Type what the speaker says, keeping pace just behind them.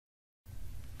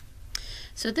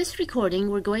So this recording,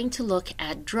 we're going to look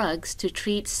at drugs to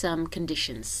treat some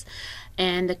conditions.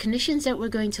 And the conditions that we're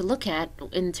going to look at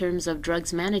in terms of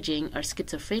drugs managing are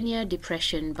schizophrenia,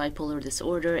 depression, bipolar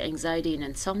disorder, anxiety and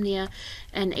insomnia,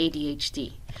 and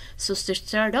ADHD. So to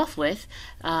start off with,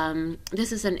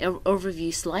 this is an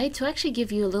overview slide to actually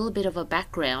give you a little bit of a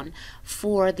background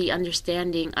for the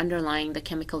understanding underlying the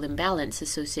chemical imbalance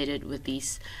associated with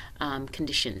these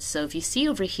conditions. So if you see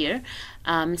over here,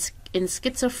 in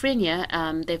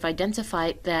schizophrenia, they've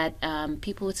identified that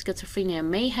people with schizophrenia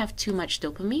may have too much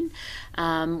dopamine,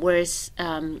 whereas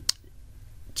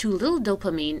too little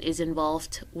dopamine is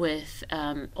involved with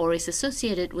or is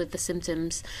associated with the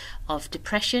symptoms of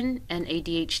depression and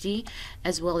ADHD,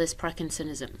 as well as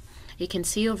Parkinsonism. You can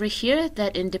see over here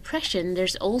that in depression,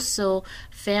 there's also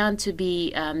found to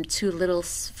be too little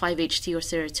 5-HT or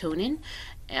serotonin,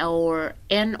 or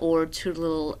too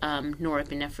little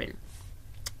norepinephrine.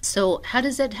 So how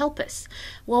does that help us?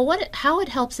 Well, how it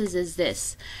helps us is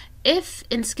this. If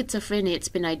in schizophrenia it's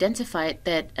been identified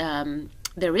that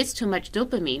there is too much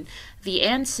dopamine, the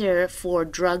answer for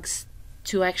drugs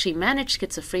to actually manage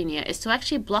schizophrenia is to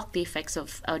actually block the effects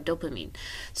of dopamine.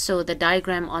 So the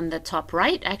diagram on the top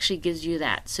right actually gives you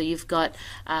that. So you've got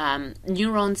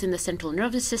neurons in the central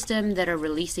nervous system that are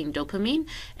releasing dopamine,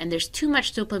 and there's too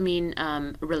much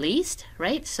dopamine released,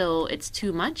 right? So it's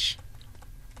too much.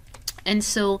 And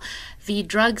so the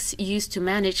drugs used to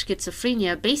manage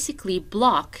schizophrenia basically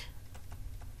block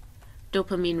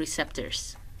dopamine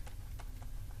receptors.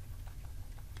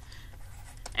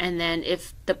 And then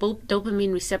if the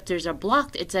dopamine receptors are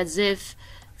blocked, it's as if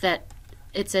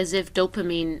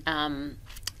dopamine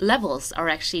levels are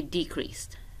actually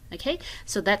decreased. Okay,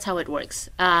 so that's how it works.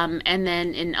 And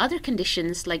then in other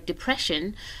conditions like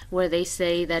depression, where they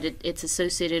say that it's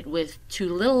associated with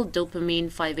too little dopamine,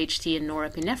 5-HT, and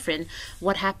norepinephrine,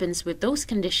 what happens with those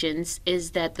conditions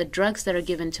is that the drugs that are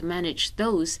given to manage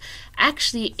those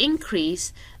actually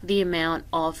increase the amount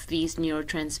of these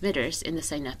neurotransmitters in the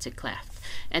synaptic cleft.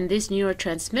 And these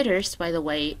neurotransmitters, by the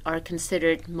way, are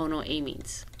considered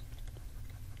monoamines.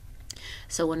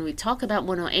 So when we talk about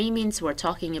monoamines, we're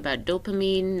talking about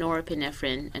dopamine,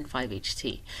 norepinephrine, and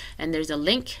 5-HT. And there's a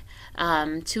link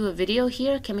to a video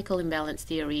here, chemical imbalance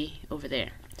theory, over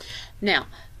there. Now,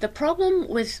 the problem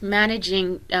with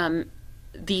managing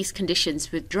these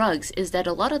conditions with drugs is that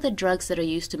a lot of the drugs that are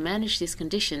used to manage these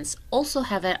conditions also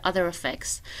have other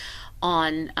effects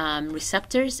on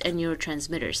receptors and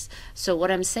neurotransmitters. So what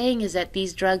I'm saying is that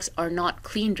these drugs are not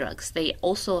clean drugs. They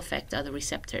also affect other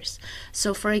receptors.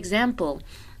 So for example,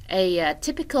 a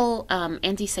typical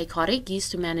antipsychotic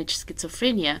used to manage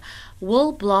schizophrenia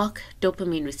will block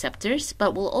dopamine receptors,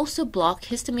 but will also block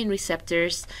histamine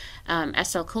receptors,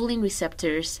 acetylcholine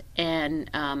receptors, and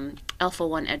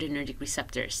alpha-1 adrenergic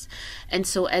receptors. And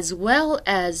so as well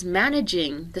as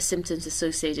managing the symptoms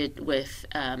associated with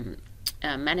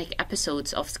manic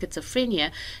episodes of schizophrenia,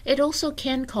 it also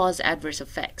can cause adverse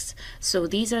effects. So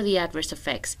these are the adverse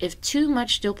effects. If too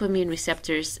much dopamine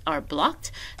receptors are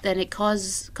blocked, then it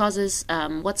causes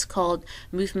what's called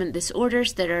movement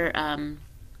disorders that are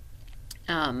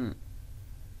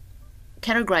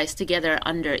categorized together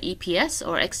under EPS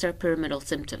or extrapyramidal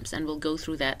symptoms, and we'll go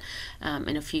through that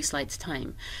in a few slides'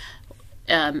 time.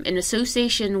 In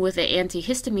association with the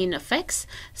antihistamine effects,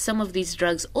 some of these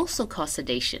drugs also cause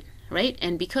sedation. Right?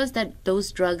 And because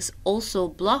those drugs also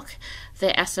block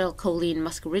the acetylcholine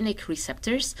muscarinic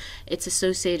receptors, it's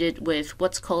associated with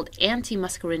what's called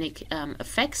anti-muscarinic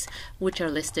effects, which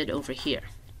are listed over here.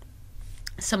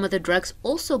 Some of the drugs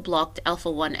also blocked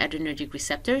alpha-1 adrenergic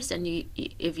receptors, and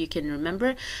if you can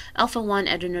remember, alpha-1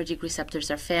 adrenergic receptors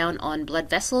are found on blood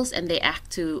vessels, and they act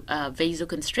to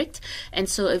vasoconstrict. And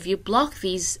so if you block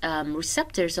these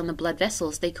receptors on the blood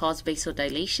vessels, they cause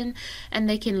vasodilation, and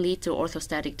they can lead to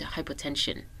orthostatic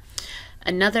hypotension.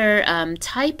 Another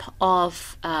type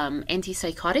of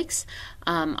antipsychotics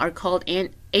are called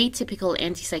atypical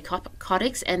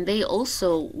antipsychotics, and they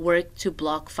also work to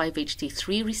block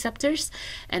 5-HT3 receptors.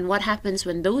 And what happens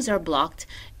when those are blocked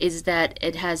is that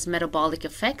it has metabolic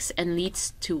effects and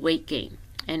leads to weight gain.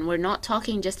 And we're not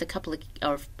talking just a couple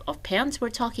of pounds, we're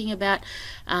talking about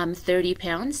 30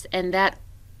 pounds, and that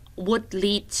would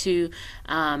lead to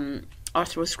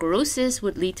atherosclerosis,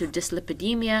 would lead to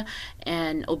dyslipidemia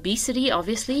and obesity,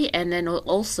 obviously. And then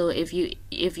also, if you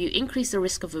increase the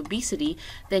risk of obesity,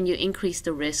 then you increase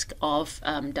the risk of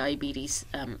diabetes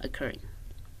occurring.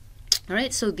 All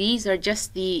right, so these are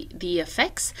just the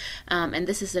effects, and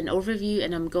this is an overview,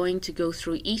 and I'm going to go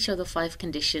through each of the 5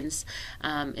 conditions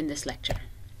in this lecture.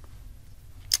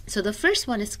 So the first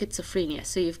one is schizophrenia.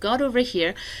 So you've got over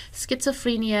here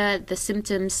schizophrenia. The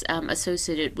symptoms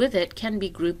associated with it can be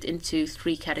grouped into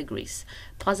 3 categories: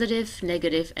 positive,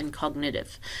 negative, and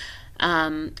cognitive.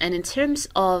 And in terms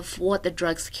of what the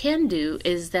drugs can do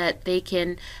is that they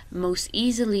can most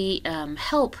easily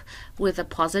help with the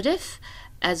positive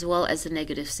as well as the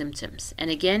negative symptoms.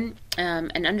 And again,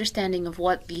 an understanding of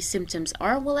what these symptoms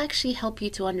are will actually help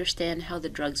you to understand how the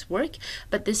drugs work,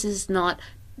 but this is not,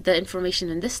 the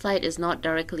information in this slide is not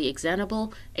directly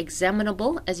examinable,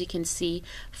 as you can see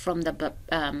from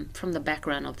the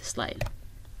background of the slide.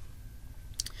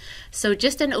 So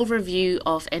just an overview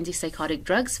of antipsychotic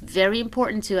drugs. Very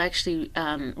important to actually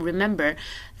remember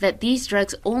that these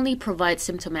drugs only provide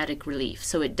symptomatic relief.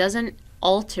 So it doesn't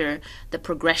alter the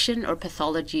progression or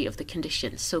pathology of the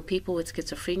condition. So people with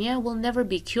schizophrenia will never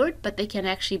be cured, but they can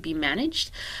actually be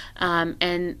managed.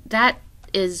 And that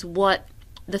is what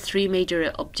the 3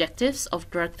 major objectives of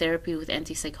drug therapy with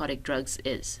antipsychotic drugs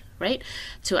is, right?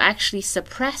 To actually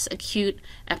suppress acute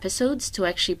episodes, to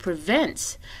actually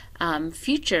prevent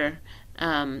future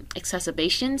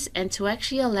exacerbations, and to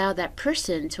actually allow that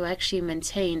person to actually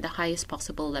maintain the highest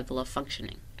possible level of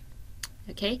functioning.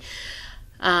 Okay?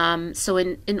 So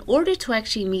in order to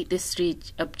actually meet these 3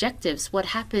 objectives, what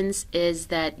happens is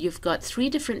that you've got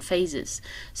 3 different phases.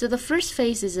 So the first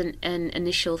phase is an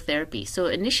initial therapy. So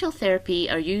initial therapy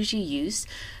are usually used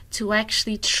to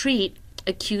actually treat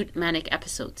acute manic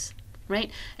episodes,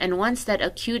 right? And once that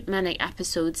acute manic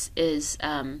episodes is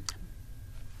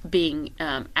being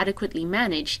adequately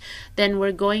managed, then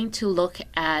we're going to look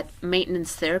at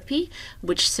maintenance therapy,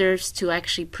 which serves to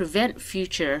actually prevent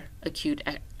future acute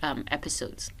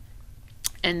episodes.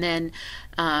 And then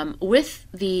with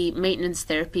the maintenance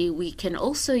therapy, we can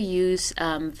also use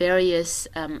various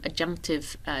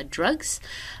adjunctive drugs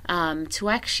to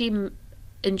actually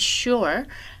ensure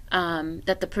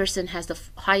that the person has the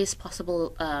highest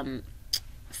possible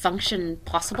function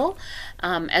possible,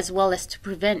 as well as to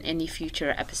prevent any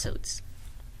future episodes.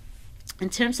 In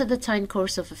terms of the time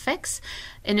course of effects,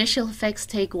 initial effects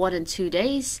take 1 and 2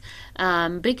 days.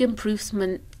 Big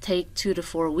improvement take 2 to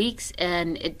 4 weeks,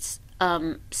 and it's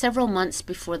several months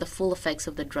before the full effects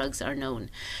of the drugs are known.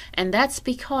 And that's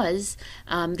because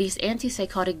these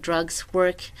antipsychotic drugs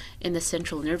work in the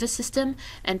central nervous system,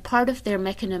 and part of their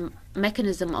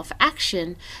mechanism of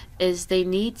action is they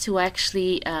need to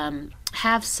actually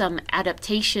have some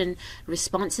adaptation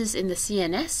responses in the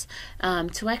CNS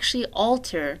to actually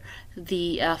alter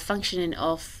the functioning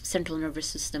of central nervous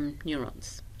system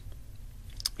neurons.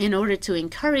 In order to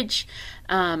encourage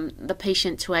the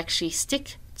patient to actually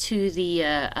stick to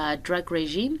the drug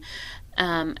regime,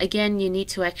 again, you need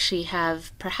to actually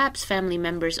have perhaps family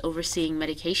members overseeing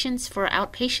medications for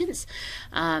outpatients,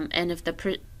 and if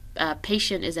the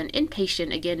patient is an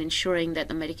inpatient, again, ensuring that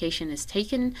the medication is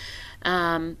taken.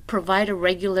 Provide a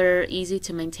regular, easy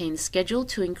to maintain schedule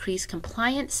to increase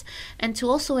compliance, and to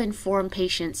also inform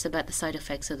patients about the side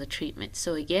effects of the treatment.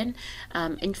 So again,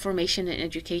 information and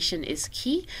education is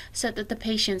key so that the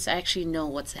patients actually know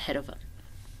what's ahead of them.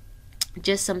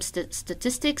 Just some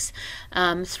statistics.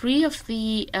 3 of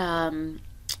the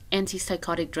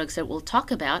antipsychotic drugs that we'll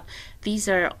talk about,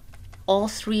 all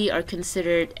 3 are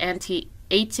considered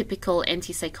atypical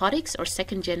antipsychotics or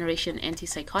second-generation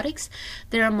antipsychotics.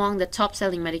 They're among the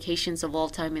top-selling medications of all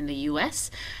time in the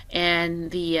U.S.,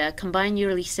 and the combined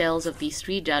yearly sales of these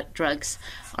 3 drugs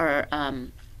are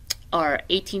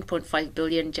 18.5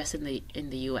 billion just in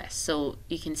the U.S. So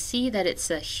you can see that it's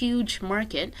a huge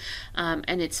market,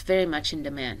 and it's very much in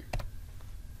demand.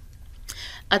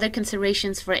 Other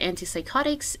considerations for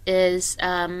antipsychotics is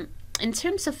in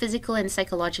terms of physical and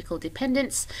psychological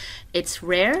dependence, it's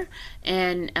rare,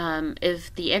 and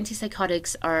if the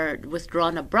antipsychotics are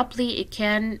withdrawn abruptly, it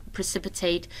can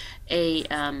precipitate a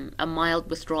mild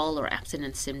withdrawal or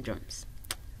abstinence syndromes,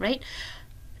 right?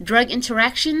 Drug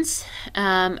interactions,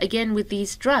 again, with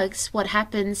these drugs, what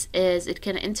happens is it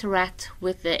can interact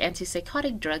with the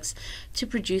antipsychotic drugs to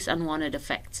produce unwanted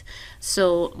effects.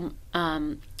 So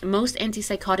most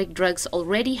antipsychotic drugs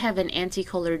already have an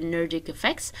anticholinergic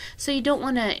effects, so you don't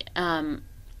want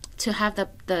to have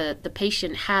the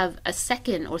patient have a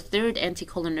second or third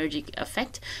anticholinergic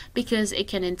effect, because it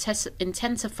can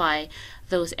intensify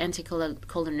those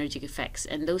anticholinergic effects.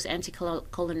 And those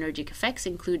anticholinergic effects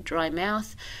include dry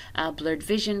mouth, blurred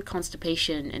vision,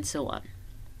 constipation, and so on.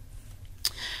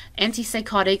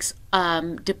 Antipsychotics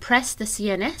depress the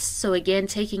CNS, so again,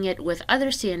 taking it with other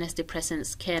CNS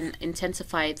depressants can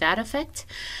intensify that effect.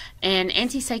 And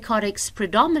antipsychotics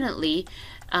predominantly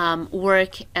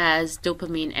work as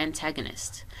dopamine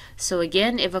antagonists. So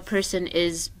again, if a person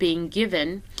is being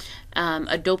given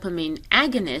a dopamine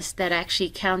agonist, that actually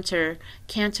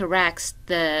counteracts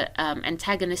the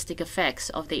antagonistic effects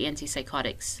of the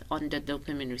antipsychotics on the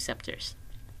dopamine receptors.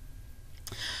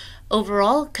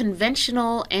 Overall,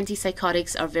 conventional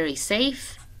antipsychotics are very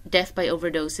safe. Death by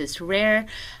overdose is rare.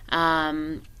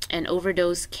 An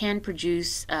overdose can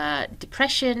produce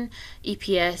depression,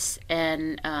 EPS,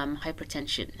 and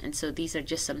hypertension. And so these are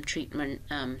just some treatment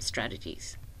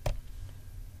strategies.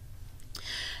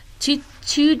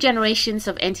 Two generations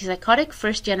of antipsychotic.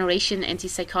 First generation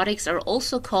antipsychotics are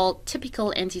also called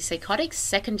typical antipsychotics.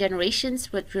 Second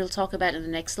generations, which we'll talk about in the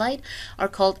next slide, are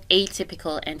called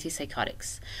atypical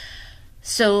antipsychotics.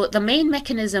 So the main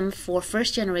mechanism for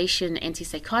first generation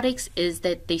antipsychotics is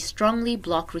that they strongly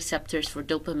block receptors for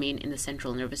dopamine in the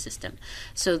central nervous system.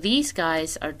 So these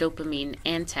guys are dopamine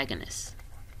antagonists.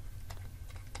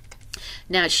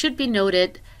 Now it should be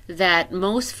noted that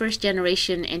most first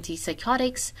generation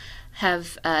antipsychotics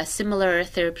have similar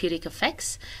therapeutic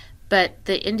effects, but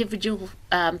the individual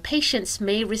patients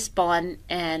may respond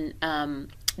and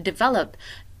develop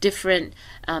different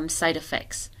side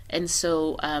effects. And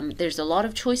so there's a lot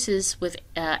of choices with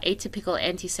atypical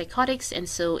antipsychotics, and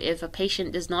so if a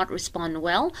patient does not respond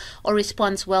well or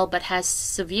responds well but has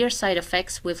severe side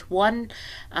effects with one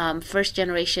first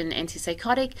generation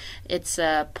antipsychotic,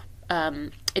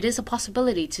 it is a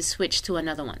possibility to switch to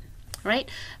another one,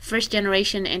 right? First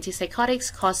generation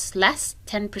antipsychotics cost less,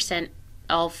 10%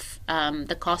 of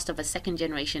the cost of a second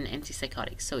generation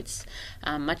antipsychotic. So it's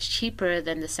much cheaper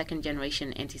than the second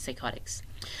generation antipsychotics.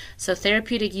 So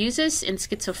therapeutic uses in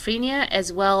schizophrenia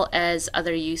as well as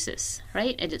other uses,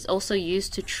 right? It is also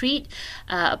used to treat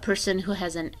a person who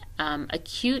has an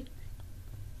acute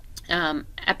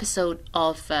episode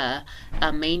of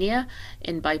mania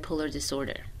in bipolar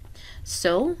disorder.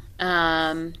 So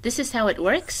this is how it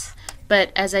works.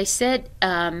 But as I said,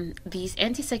 these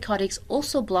antipsychotics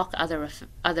also block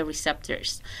other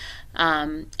receptors.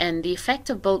 And the effect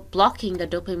of both blocking the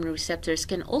dopamine receptors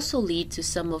can also lead to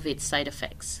some of its side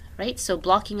effects, right? So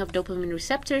blocking of dopamine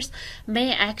receptors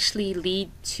may actually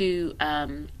lead to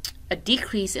a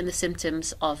decrease in the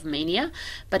symptoms of mania,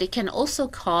 but it can also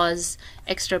cause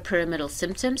extrapyramidal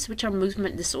symptoms, which are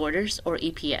movement disorders or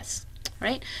EPS.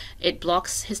 Right? It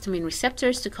blocks histamine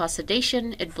receptors to cause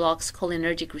sedation. It blocks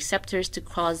cholinergic receptors to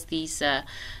cause these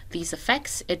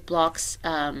effects. It blocks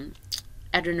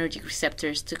adrenergic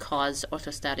receptors to cause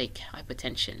orthostatic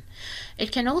hypotension.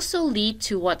 It can also lead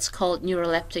to what's called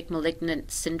neuroleptic malignant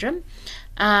syndrome.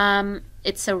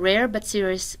 It's a rare but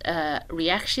serious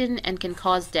reaction and can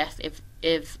cause death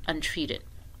if untreated.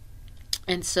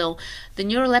 And so the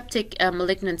neuroleptic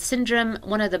malignant syndrome,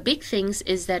 one of the big things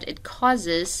is that it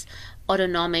causes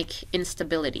autonomic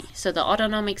instability. So the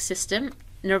autonomic system,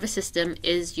 nervous system,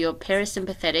 is your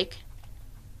parasympathetic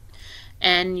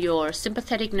and your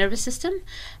sympathetic nervous system,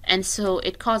 and so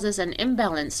it causes an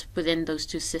imbalance within those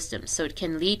two systems. So it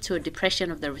can lead to a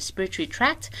depression of the respiratory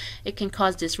tract, it can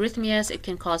cause dysrhythmias, it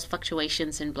can cause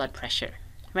fluctuations in blood pressure,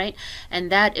 right? And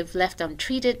that, if left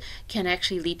untreated, can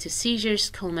actually lead to seizures,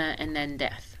 coma, and then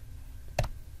death.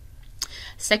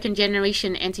 Second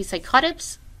generation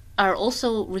antipsychotics are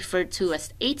also referred to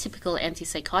as atypical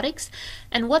antipsychotics,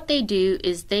 and what they do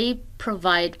is they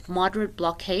provide moderate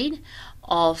blockade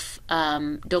of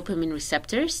dopamine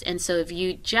receptors. And so if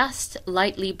you just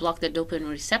lightly block the dopamine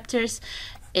receptors,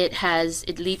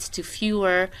 it leads to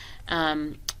fewer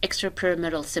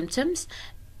extrapyramidal symptoms,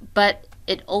 but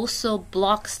it also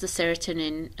blocks the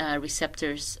serotonin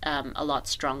receptors a lot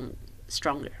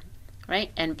stronger,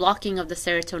 right? And blocking of the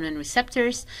serotonin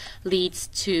receptors leads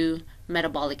to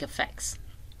metabolic effects.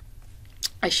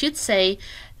 I should say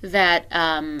that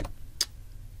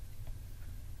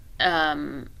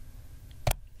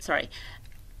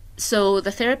so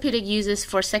the therapeutic uses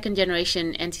for second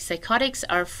generation antipsychotics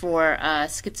are for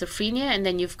schizophrenia, and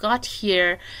then you've got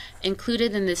here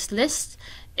included in this list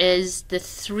is the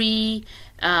three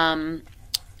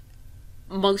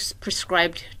most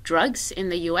prescribed drugs in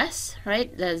the US,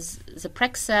 right? There's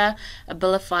Zyprexa,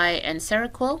 Abilify, and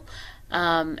Seroquel.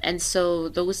 And so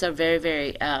those are very,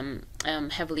 very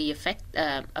heavily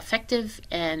effective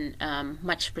and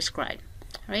much prescribed,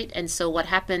 right? And so what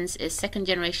happens is second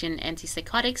generation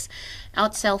antipsychotics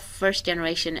outsell first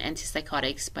generation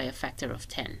antipsychotics by a factor of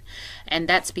 10. And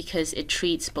that's because it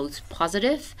treats both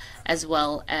positive as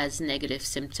well as negative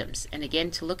symptoms. And again,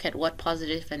 to look at what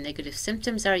positive and negative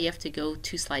symptoms are, you have to go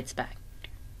 2 slides back.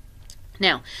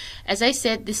 Now, as I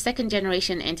said, the second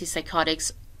generation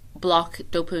antipsychotics block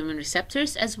dopamine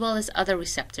receptors as well as other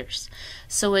receptors.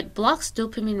 So it blocks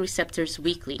dopamine receptors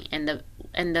weakly, and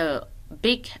the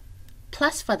big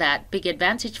plus for that, big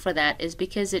advantage for that, is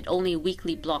because it only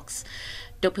weakly blocks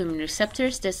dopamine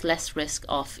receptors, there's less risk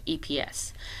of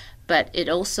EPS. But it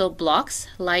also blocks,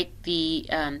 like the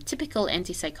typical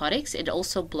antipsychotics, it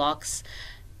also blocks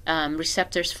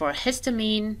receptors for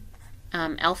histamine,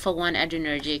 alpha-1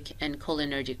 adrenergic, and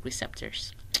cholinergic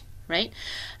receptors. Right?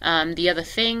 The other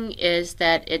thing is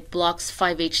that it blocks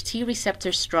 5-HT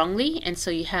receptors strongly, and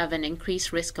so you have an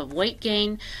increased risk of weight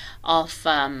gain, of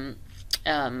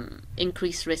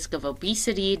increased risk of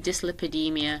obesity,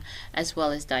 dyslipidemia, as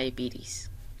well as diabetes.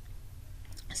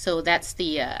 So that's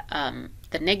the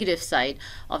negative side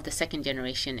of the second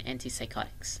generation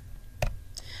antipsychotics.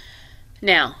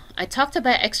 Now, I talked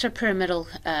about extrapyramidal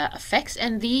effects,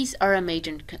 and these are a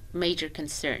major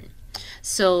concern.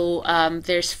 So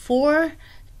there's 4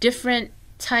 different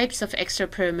types of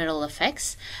extrapyramidal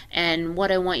effects, and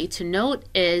what I want you to note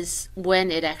is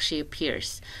when it actually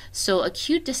appears. So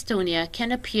acute dystonia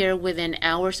can appear within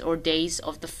hours or days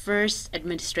of the first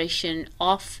administration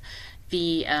of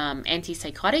the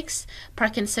antipsychotics.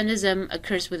 Parkinsonism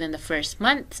occurs within the first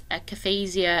month.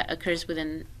 Akathisia occurs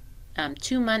within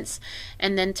 2 months,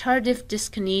 and then tardive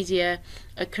dyskinesia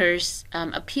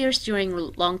appears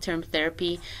during long-term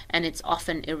therapy, and it's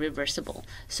often irreversible.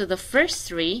 So the first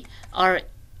 3 are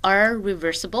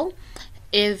reversible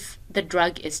if the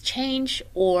drug is changed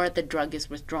or the drug is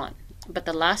withdrawn, but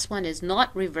the last one is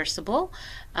not reversible,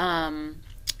 and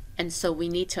so we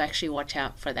need to actually watch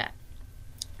out for that.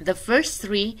 The first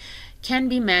 3 can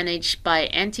be managed by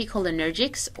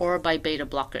anticholinergics or by beta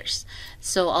blockers.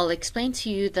 So I'll explain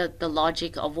to you the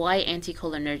logic of why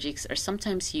anticholinergics are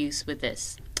sometimes used with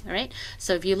this. All right.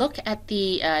 So if you look at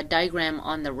the diagram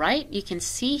on the right, you can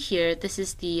see here, this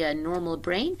is the normal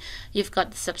brain. You've got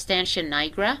the substantia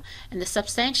nigra, and the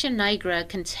substantia nigra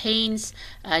contains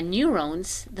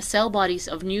neurons, the cell bodies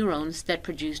of neurons that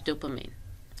produce dopamine.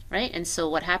 Right? And so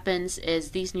what happens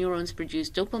is these neurons produce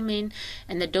dopamine,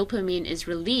 and the dopamine is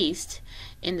released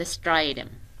in the striatum.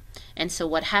 And so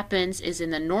what happens is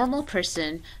in the normal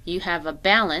person, you have a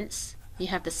balance, you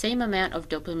have the same amount of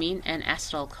dopamine and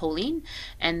acetylcholine,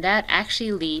 and that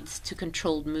actually leads to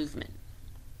controlled movement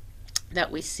that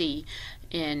we see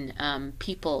in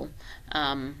people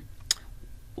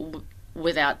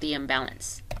without the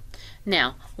imbalance.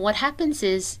 Now, what happens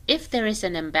is if there is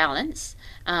an imbalance,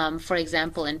 for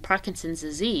example, in Parkinson's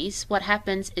disease, what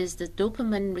happens is the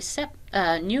dopamine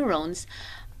neurons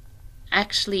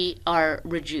actually are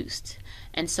reduced.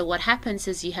 And so what happens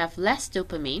is you have less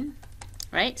dopamine,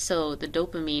 right? So the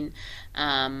dopamine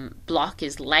block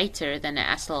is lighter than the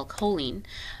acetylcholine,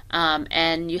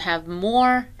 and you have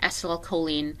more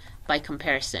acetylcholine by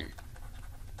comparison.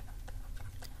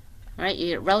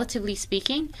 Right, relatively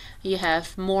speaking, you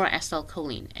have more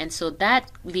acetylcholine, and so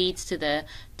that leads to the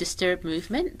disturbed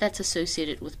movement that's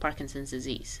associated with Parkinson's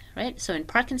disease. Right, so in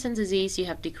Parkinson's disease, you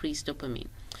have decreased dopamine.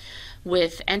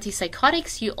 With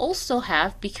antipsychotics, you also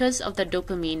have, because of the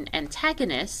dopamine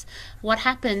antagonists, what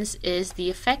happens is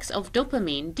the effects of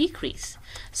dopamine decrease.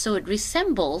 So it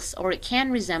resembles, or it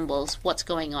can resemble, what's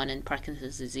going on in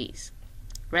Parkinson's disease.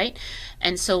 Right,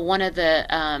 and so one of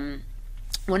the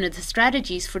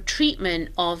strategies for treatment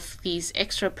of these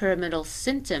extrapyramidal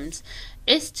symptoms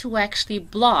is to actually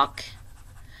block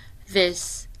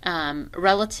this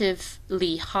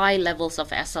relatively high levels of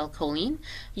acetylcholine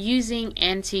using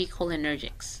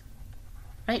anticholinergics.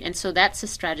 Right? And so that's the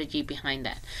strategy behind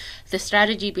that. The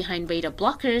strategy behind beta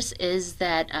blockers is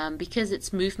that because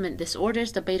it's movement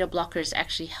disorders, the beta blockers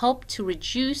actually help to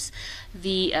reduce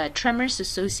the tremors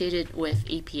associated with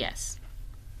EPS.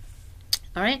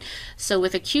 All right, so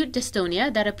with acute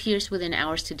dystonia that appears within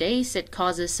hours to days, it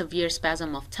causes severe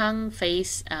spasm of tongue,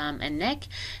 face, and neck.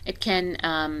 It can,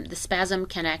 the spasm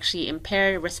can actually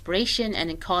impair respiration and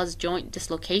it cause joint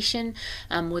dislocation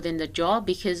within the jaw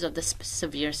because of the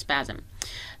severe spasm.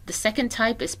 The second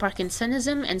type is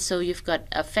Parkinsonism, and so you've got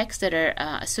effects that are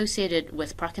associated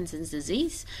with Parkinson's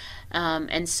disease.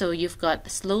 And so you've got the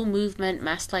slow movement,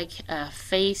 mask-like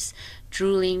face,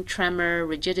 drooling, tremor,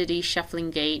 rigidity,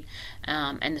 shuffling gait,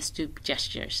 and the stoop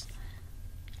gestures.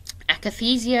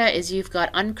 Akathisia is you've got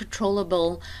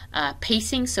uncontrollable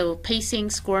pacing, so pacing,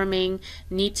 squirming,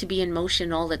 need to be in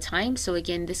motion all the time. So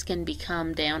again, this can be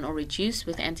calmed down or reduced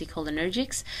with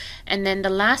anticholinergics. And then the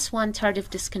last one, tardive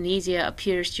dyskinesia,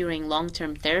 appears during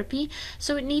long-term therapy.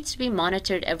 So it needs to be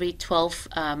monitored every 12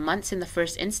 months in the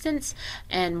first instance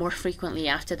and more frequently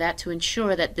after that to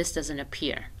ensure that this doesn't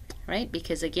appear. Right?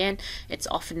 Because again, it's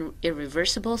often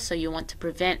irreversible, so you want to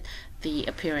prevent the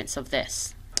appearance of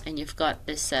this. And you've got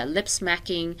this lip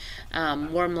smacking,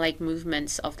 worm-like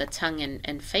movements of the tongue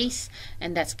and face,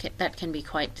 and that can be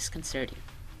quite disconcerting.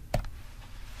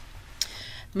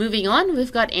 Moving on,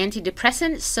 we've got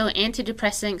antidepressants. So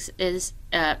antidepressants is,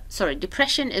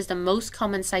 depression is the most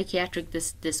common psychiatric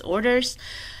disorders.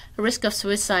 The risk of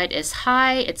suicide is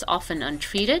high. It's often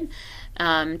untreated.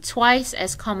 Twice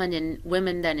as common in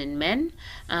women than in men.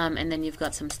 And then you've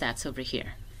got some stats over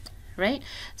here, right?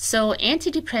 So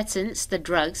antidepressants, the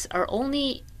drugs, are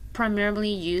only primarily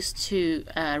used to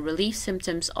relieve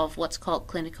symptoms of what's called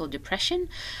clinical depression,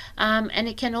 and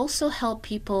it can also help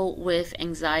people with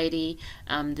anxiety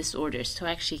disorders to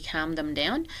actually calm them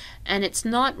down, and it's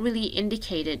not really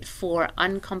indicated for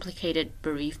uncomplicated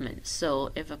bereavement.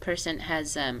 So if a person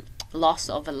has loss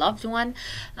of a loved one,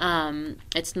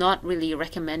 it's not really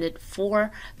recommended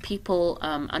for people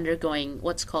undergoing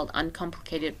what's called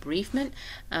uncomplicated bereavement,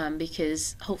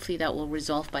 because hopefully that will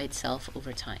resolve by itself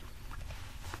over time.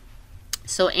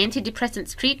 So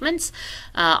antidepressants treatments,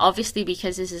 obviously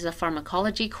because this is a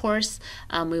pharmacology course,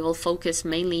 we will focus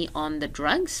mainly on the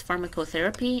drugs,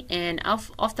 pharmacotherapy, and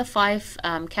of the 5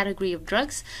 category of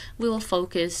drugs, we will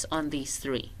focus on these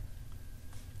 3.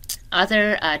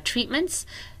 Other treatments,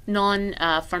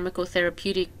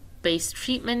 non-pharmacotherapeutic based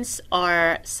treatments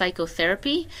are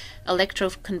psychotherapy,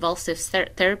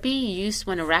 electroconvulsive therapy used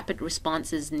when a rapid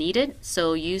response is needed,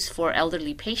 so used for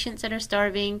elderly patients that are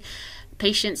starving,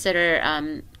 patients that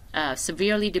are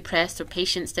severely depressed, or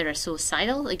patients that are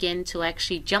suicidal, again to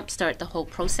actually jumpstart the whole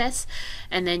process.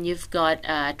 And then you've got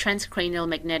transcranial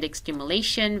magnetic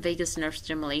stimulation, vagus nerve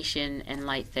stimulation, and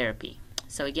light therapy.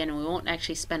 So again, we won't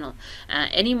actually spend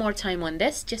any more time on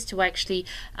this, just to actually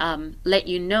let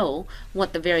you know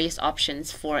what the various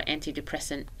options for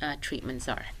antidepressant treatments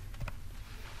are.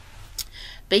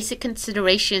 Basic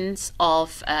considerations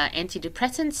of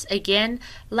antidepressants. Again,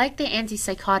 like the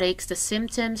antipsychotics, the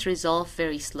symptoms resolve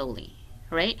very slowly,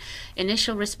 right?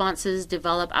 Initial responses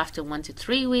develop after 1 to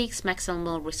 3 weeks.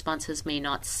 Maximal responses may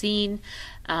not seen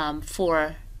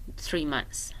for 3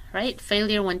 months, right?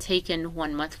 Failure when taken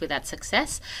 1 month without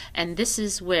success. And this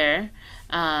is where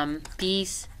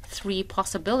these 3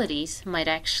 possibilities might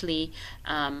actually,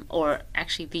 or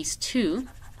actually these 2,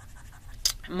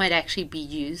 might actually be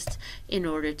used in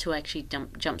order to actually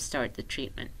jumpstart the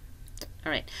treatment.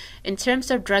 All right. In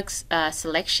terms of drugs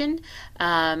selection,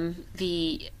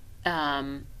 the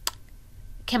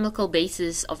chemical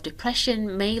basis of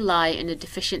depression may lie in the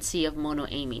deficiency of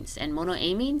monoamines, and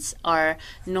monoamines are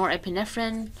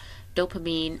norepinephrine,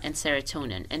 dopamine, and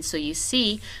serotonin. And so you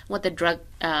see what the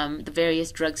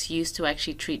various drugs used to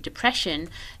actually treat depression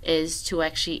is to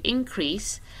actually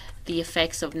increase the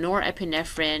effects of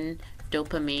norepinephrine,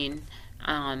 dopamine,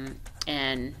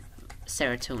 and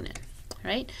serotonin,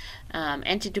 right?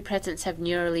 Antidepressants have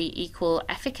nearly equal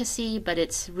efficacy, but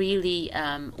it's really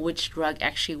which drug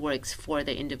actually works for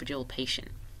the individual patient.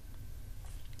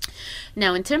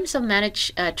 Now, in terms of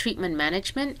treatment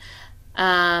management,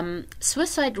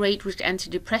 suicide rate with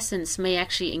antidepressants may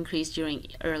actually increase during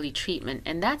early treatment,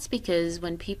 and that's because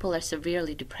when people are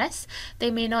severely depressed,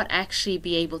 they may not actually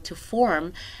be able to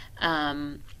form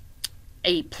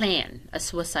a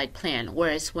suicide plan,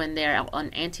 whereas when they're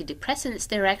on antidepressants,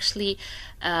 they're actually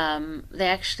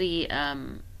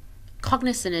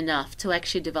cognizant enough to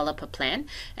actually develop a plan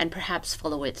and perhaps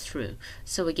follow it through.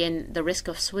 So again, the risk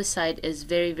of suicide is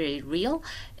very, very real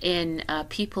in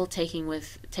people taking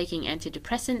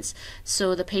antidepressants.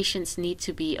 So the patients need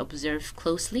to be observed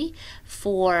closely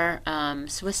for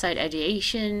suicide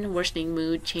ideation, worsening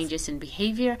mood, changes in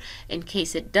behavior, in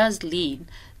case it does lead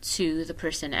to the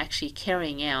person actually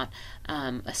carrying out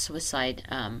a suicide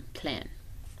plan.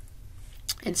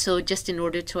 And so just in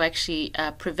order to actually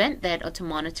prevent that or to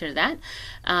monitor that,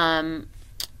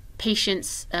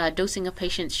 dosing of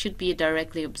patients should be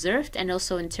directly observed. And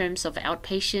also in terms of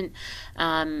outpatient,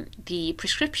 the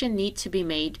prescription needs to be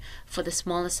made for the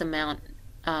smallest amount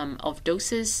of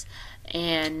doses,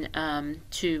 and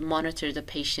to monitor the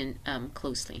patient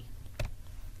closely.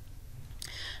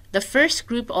 The first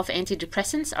group of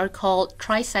antidepressants are called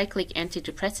Tricyclic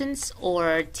Antidepressants,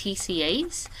 or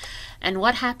TCAs. And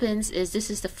what happens is this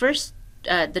is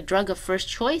the drug of first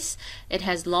choice. It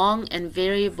has long and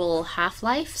variable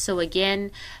half-life. So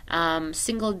again,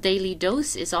 single daily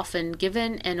dose is often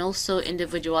given, and also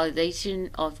individualization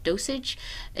of dosage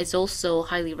is also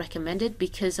highly recommended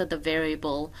because of the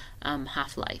variable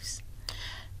half-lives.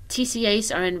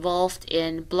 TCAs are involved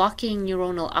in blocking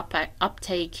neuronal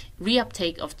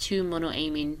reuptake of 2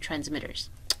 monoamine transmitters.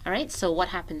 All right, so what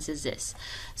happens is this.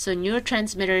 So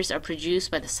neurotransmitters are produced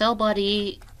by the cell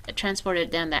body transported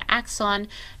down the axon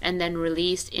and then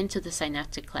released into the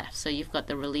synaptic cleft. So you've got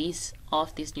the release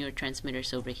of these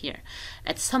neurotransmitters over here.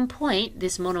 At some point,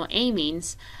 these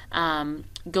monoamines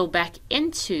go back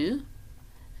into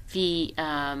the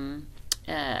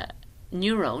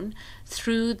neuron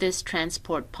through this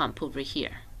transport pump over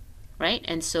here, right?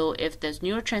 And so if those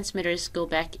neurotransmitters go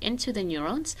back into the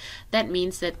neurons, that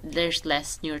means that there's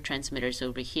less neurotransmitters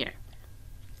over here.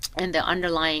 And the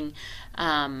underlying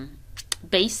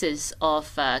basis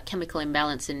of chemical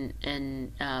imbalance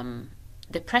in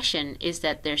depression is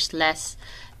that there's less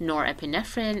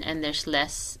norepinephrine and there's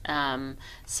less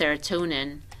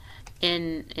serotonin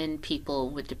in people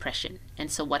with depression.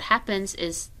 And so what happens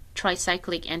is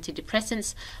tricyclic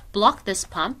antidepressants block this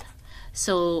pump,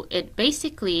 so it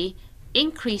basically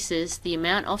increases the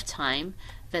amount of time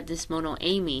that these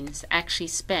monoamines actually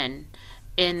spend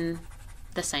in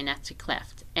the synaptic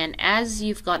cleft. And as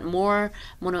you've got more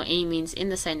monoamines in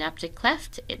the synaptic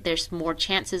cleft, there's more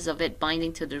chances of it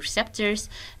binding to the receptors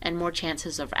and more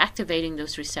chances of activating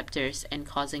those receptors and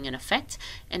causing an effect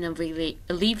and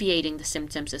alleviating the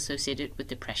symptoms associated with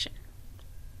depression.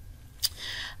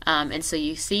 And so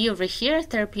you see over here,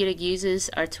 therapeutic uses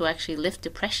are to actually lift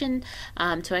depression,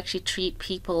 to actually treat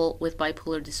people with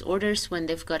bipolar disorders when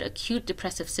they've got acute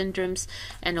depressive syndromes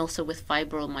and also with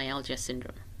fibromyalgia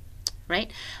syndrome.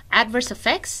 Right? Adverse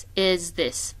effects is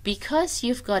this. Because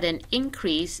you've got an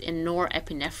increase in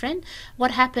norepinephrine,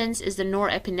 what happens is the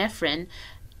norepinephrine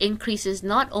increases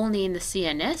not only in the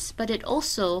CNS, but it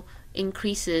also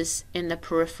increases in the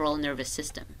peripheral nervous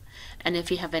system. And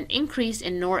if you have an increase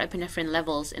in norepinephrine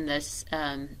levels in this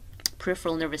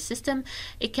peripheral nervous system,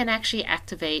 it can actually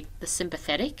activate the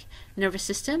sympathetic nervous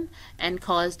system and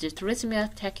cause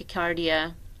dysrhythmia,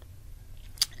 tachycardia,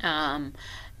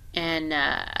 and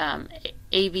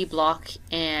AV block,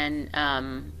 and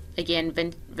again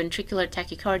ventricular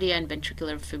tachycardia and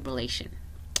ventricular fibrillation,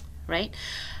 right?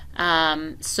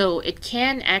 So it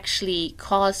can actually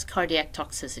cause cardiac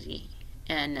toxicity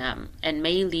and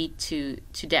may lead to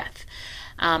death.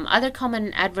 Other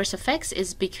common adverse effects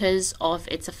is because of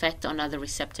its effect on other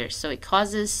receptors. So it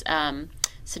causes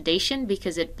sedation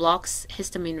because it blocks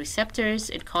histamine receptors.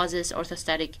 It causes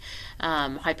orthostatic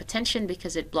hypotension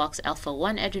because it blocks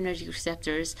alpha-1 adrenergic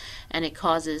receptors, and it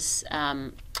causes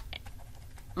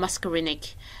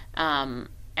muscarinic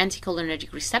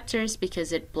anticholinergic receptors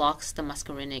because it blocks the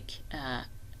muscarinic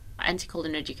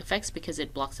anticholinergic effects because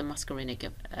it blocks the muscarinic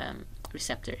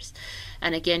receptors.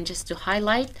 And again, just to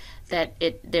highlight that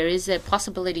there is a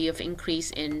possibility of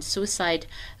increase in suicide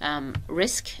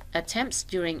risk attempts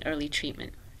during early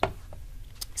treatment.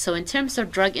 So in terms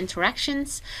of drug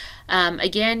interactions,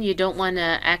 again, you don't want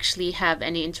to actually have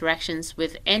any interactions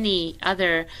with any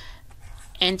other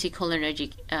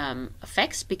anticholinergic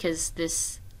effects because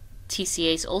this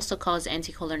TCAs also cause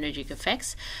anticholinergic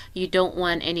effects. You don't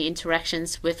want any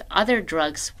interactions with other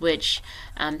drugs which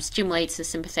stimulates the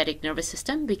sympathetic nervous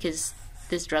system because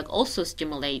this drug also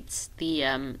stimulates the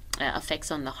effects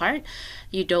on the heart.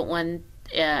 You don't want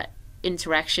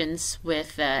interactions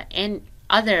with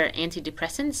other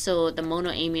antidepressants. So the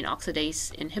monoamine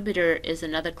oxidase inhibitor is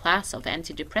another class of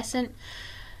antidepressant.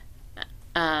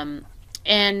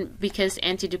 And because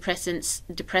antidepressants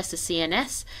depress the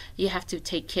CNS, you have to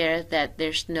take care that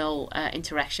there's no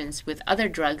interactions with other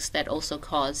drugs that also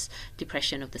cause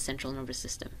depression of the central nervous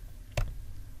system.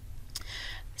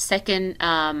 Second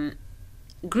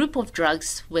group of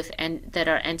drugs that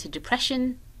are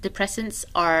antidepressants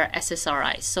are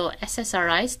SSRIs. So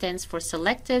SSRI stands for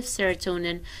Selective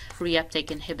Serotonin Reuptake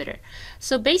Inhibitor.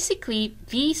 So basically,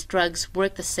 these drugs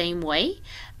work the same way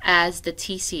as the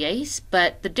TCAs,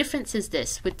 but the difference is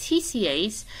this. With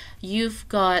TCAs, you've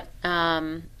got,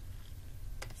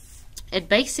 it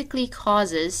basically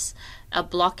causes a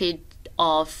blockade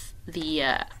of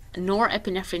the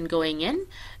norepinephrine going in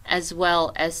as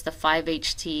well as the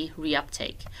 5-HT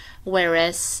reuptake.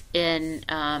 Whereas in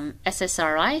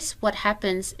SSRIs, what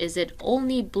happens is it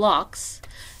only blocks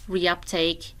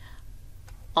reuptake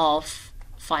of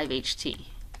 5-HT.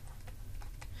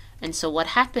 And so what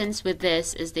happens with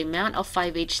this is the amount of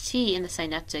 5-HT in the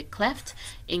synaptic cleft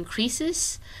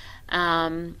increases.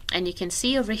 And you can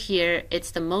see over here,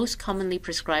 it's the most commonly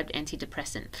prescribed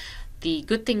antidepressant. The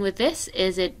good thing with this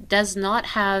is it does not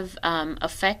have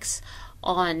effects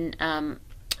on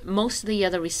most of the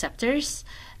other receptors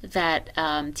that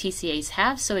TCAs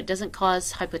have. So it doesn't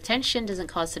cause hypotension, doesn't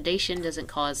cause sedation, doesn't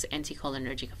cause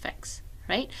anticholinergic effects,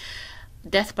 right?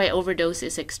 Death by overdose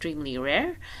is extremely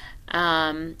rare.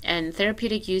 And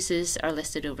therapeutic uses are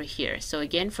listed over here. So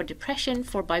again, for depression,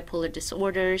 for bipolar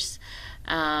disorders,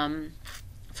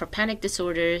 for panic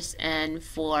disorders, and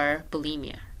for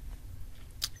bulimia,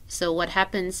 So what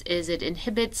happens is it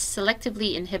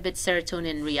selectively inhibits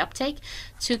serotonin reuptake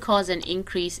to cause an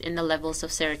increase in the levels of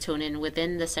serotonin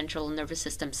within the central nervous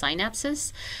system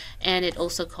synapses, and it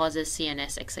also causes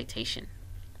CNS excitation.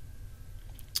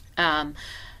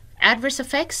 Adverse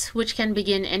effects, which can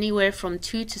begin anywhere from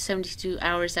 2 to 72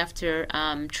 hours after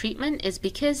treatment, is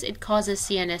because it causes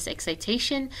CNS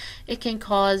excitation. It can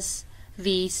cause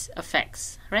these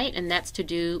effects, right? And that's to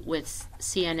do with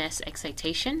CNS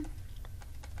excitation.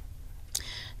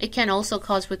 It can also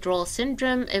cause withdrawal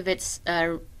syndrome if it's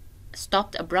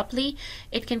stopped abruptly.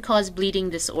 It can cause bleeding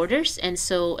disorders, and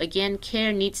so again,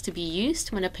 care needs to be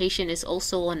used when a patient is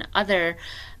also on other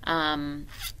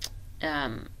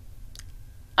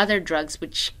drugs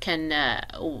which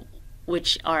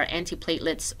are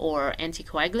antiplatelets or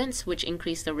anticoagulants, which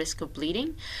increase the risk of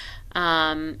bleeding.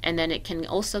 And then it can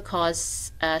also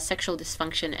cause sexual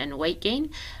dysfunction and weight gain.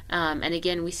 And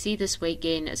again, we see this weight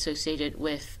gain associated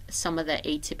with some of the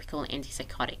atypical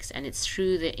antipsychotics, and it's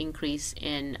through the increase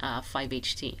in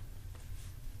 5-HT.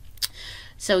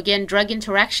 So again, drug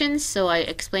interactions. So I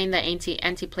explained the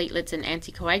antiplatelets and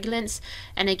anticoagulants.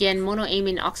 And again,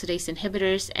 monoamine oxidase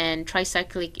inhibitors and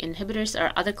tricyclic inhibitors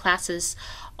are other classes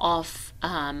of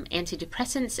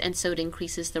antidepressants, and so it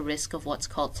increases the risk of what's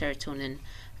called serotonin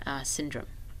syndrome.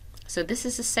 So this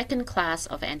is the second class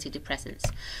of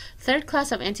antidepressants. Third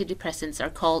class of antidepressants are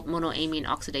called monoamine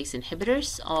oxidase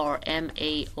inhibitors, or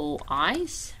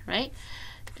MAOIs, right?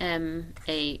 MAOIs.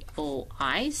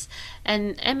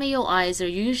 And MAOIs are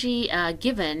usually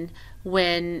given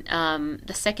when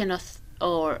the second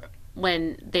or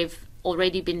when they've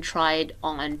already been tried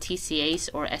on TCAs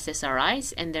or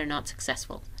SSRIs and they're not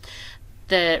successful.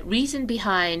 The reason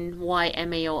behind why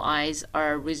MAOIs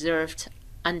are reserved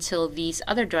until these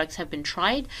other drugs have been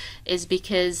tried is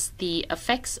because the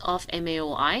effects of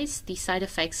MAOIs, the side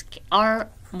effects, are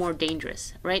more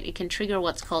dangerous, right? It can trigger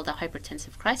what's called a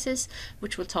hypertensive crisis,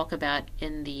 which we'll talk about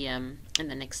in the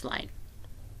next slide.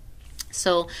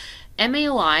 So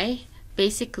MAOI,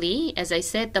 basically, as I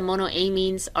said, the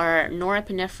monoamines are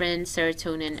norepinephrine,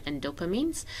 serotonin, and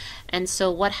dopamines. And so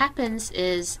what happens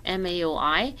is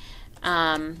MAOI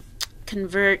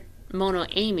convert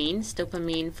monoamines,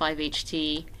 dopamine,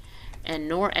 5-HT, and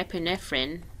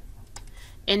norepinephrine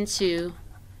into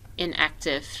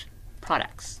inactive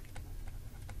products,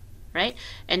 right?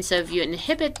 And so if you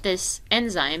inhibit this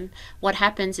enzyme, what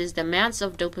happens is the amounts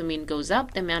of dopamine goes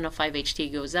up, the amount of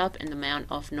 5-HT goes up, and the amount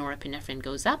of norepinephrine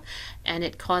goes up, and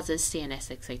it causes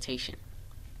CNS excitation.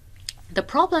 The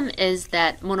problem is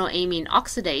that monoamine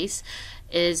oxidase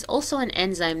is also an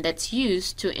enzyme that's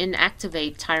used to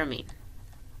inactivate tyramine.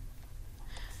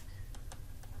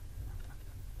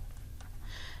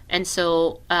 And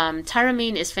so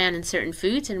tyramine is found in certain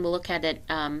foods, and we'll look at it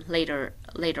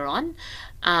later on.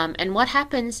 And what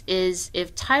happens is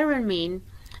if tyramine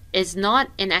is not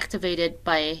inactivated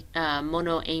by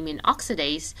monoamine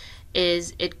oxidase,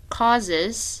 is it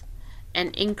causes an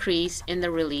increase in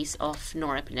the release of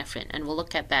norepinephrine. And we'll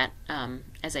look at that,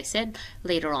 as I said,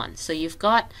 later on. So you've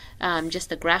got just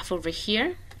a graph over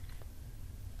here.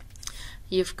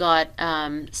 You've got,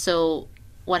 so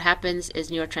what happens is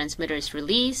neurotransmitter is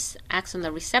released, acts on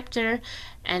the receptor,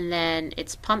 and then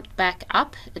it's pumped back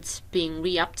up. It's being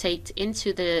reuptaked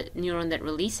into the neuron that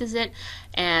releases it,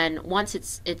 and once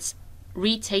it's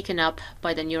retaken up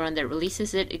by the neuron that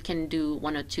releases it, it can do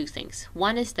one of two things.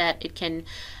 One is that it can,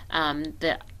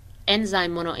 the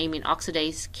enzyme monoamine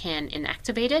oxidase can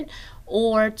inactivate it,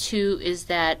 or two is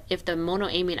that if the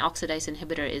monoamine oxidase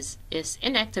inhibitor is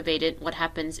inactivated, what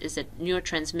happens is that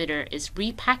neurotransmitter is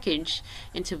repackaged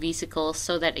into vesicles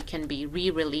so that it can be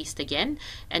re-released again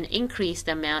and increase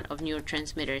the amount of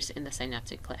neurotransmitters in the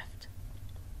synaptic cleft,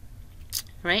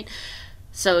 right?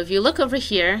 So if you look over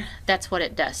here, that's what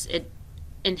it does. It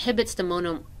inhibits the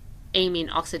monoamine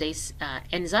oxidase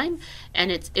enzyme,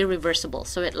 and it's irreversible.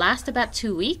 So it lasts about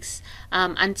 2 weeks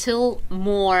until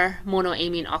more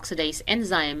monoamine oxidase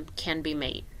enzyme can be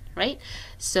made, right?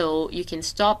 So you can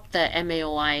stop the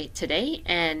MAOI today,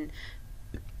 and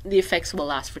the effects will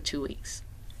last for 2 weeks.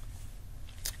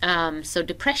 So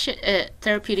depression,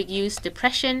 therapeutic use,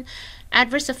 depression,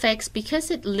 adverse effects.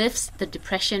 Because it lifts the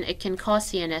depression, it can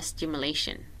cause CNS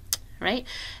stimulation, right?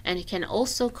 And it can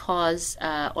also cause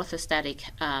orthostatic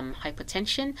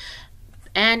hypotension,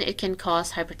 and it can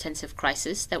cause hypertensive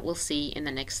crisis that we'll see in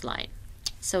the next slide.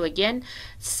 So again,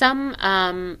 some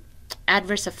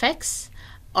adverse effects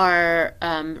are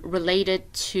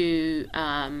related to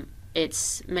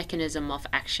its mechanism of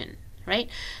action, right?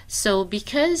 So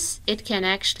because it can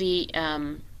actually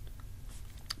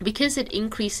because it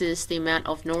increases the amount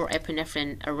of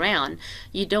norepinephrine around,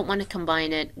 you don't want to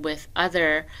combine it with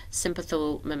other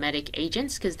sympathomimetic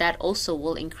agents, because that also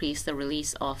will increase the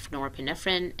release of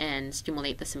norepinephrine and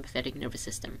stimulate the sympathetic nervous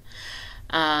system.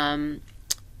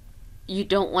 You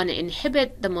don't want to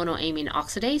inhibit the monoamine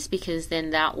oxidase, because then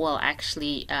that will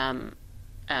actually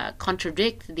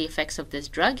contradict the effects of this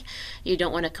drug. You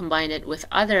don't want to combine it with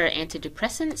other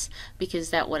antidepressants, because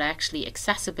that would actually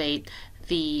exacerbate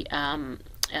the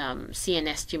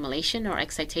CNS stimulation or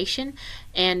excitation,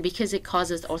 and because it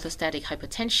causes orthostatic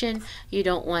hypotension, you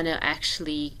don't want to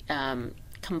actually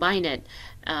combine it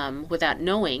without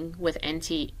knowing with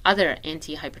other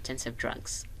antihypertensive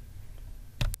drugs.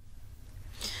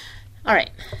 All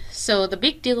right, so the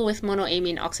big deal with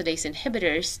monoamine oxidase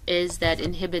inhibitors is that it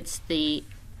inhibits the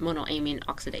monoamine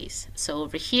oxidase. So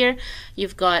over here,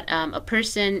 you've got a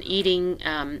person eating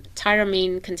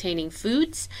tyramine containing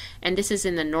foods, and this is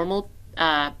in the normal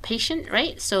patient,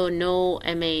 right? So no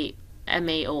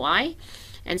MAOI.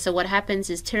 And so what happens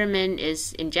is tyramine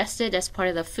is ingested as part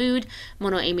of the food,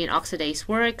 monoamine oxidase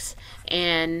works,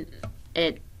 and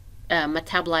it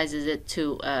metabolizes it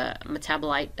to a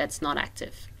metabolite that's not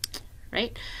active,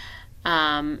 right?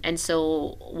 And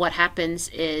so what happens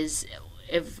is,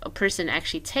 if a person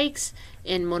actually takes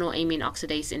in monoamine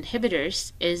oxidase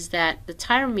inhibitors, is that the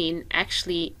tyramine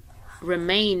actually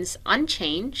remains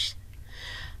unchanged.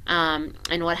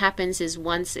 And what happens is,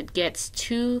 once it gets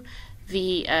to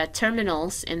the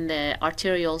terminals in the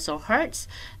arterioles or hearts,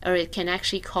 or it can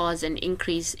actually cause an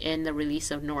increase in the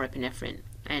release of norepinephrine.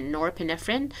 And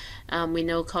norepinephrine, we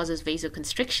know, causes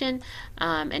vasoconstriction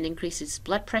and increases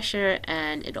blood pressure,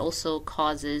 and it also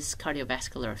causes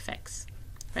cardiovascular effects,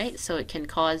 right? So it can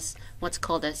cause what's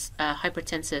called a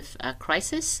hypertensive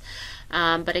crisis,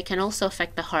 but it can also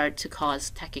affect the heart to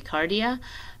cause tachycardia,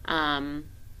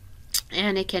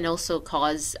 and it can also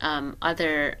cause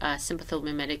other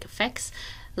sympathomimetic effects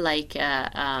like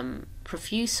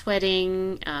profuse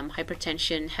sweating,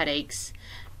 hypertension, headaches,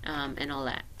 and all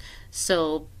that.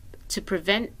 So to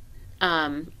prevent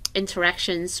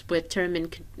interactions with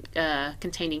tyramine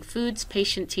containing foods,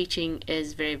 patient teaching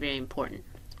is very, very important,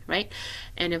 right?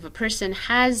 And if a person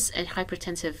has a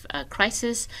hypertensive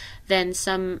crisis, then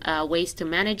some ways to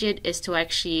manage it is to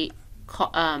actually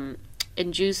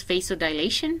induce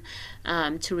vasodilation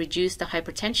to reduce the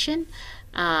hypertension,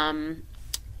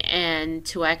 and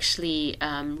to actually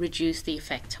reduce the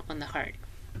effect on the heart.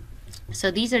 So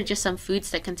these are just some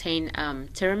foods that contain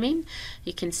tyramine.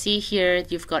 You can see here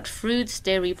you've got fruits,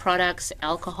 dairy products,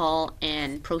 alcohol,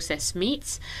 and processed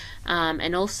meats,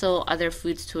 and also other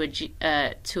foods to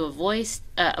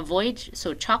avoid.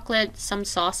 So chocolate, some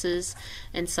sauces,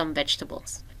 and some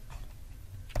vegetables.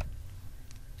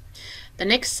 The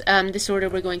next disorder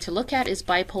we're going to look at is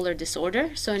bipolar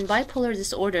disorder. So in bipolar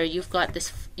disorder, you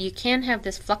can have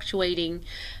this fluctuating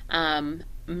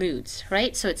moods,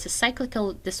 right? So it's a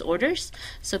cyclical disorders.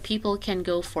 So people can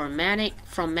go from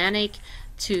manic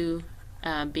to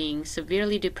being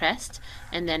severely depressed,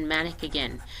 and then manic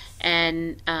again.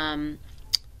 And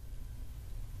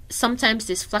sometimes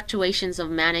these fluctuations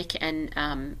of manic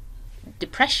and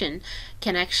depression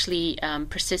can actually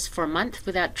persist for a month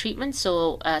without treatment.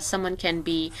 So someone can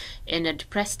be in a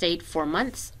depressed state for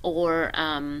months, or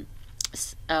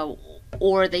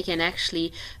they can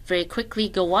actually very quickly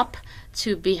go up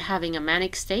to be having a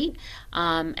manic state,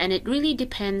 and it really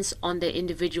depends on the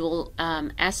individual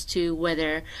as to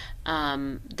whether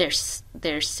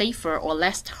they're safer or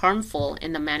less harmful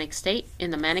in the manic state,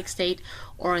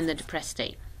 or in the depressed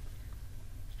state.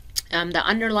 The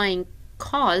underlying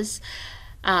cause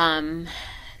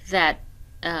that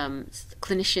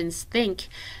clinicians think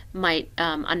might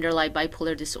underlie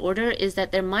bipolar disorder is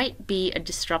that there might be a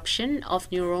disruption of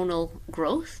neuronal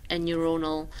growth and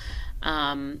neuronal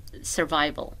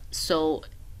survival. So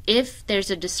if there's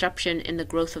a disruption in the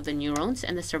growth of the neurons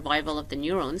and the survival of the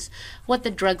neurons, what the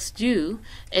drugs do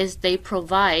is they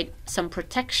provide some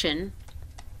protection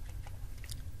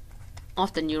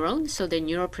of the neurons, so they're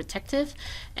neuroprotective,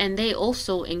 and they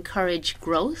also encourage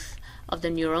growth of the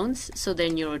neurons, so they're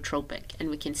neurotropic. And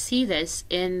we can see this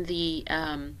in the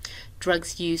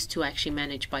drugs used to actually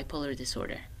manage bipolar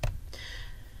disorder.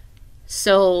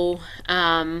 So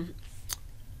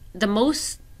the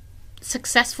most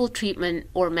successful treatment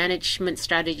or management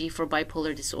strategy for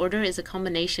bipolar disorder is a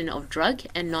combination of drug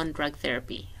and non-drug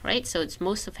therapy, right? So it's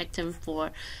most effective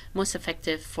for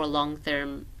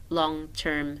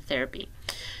long-term therapy.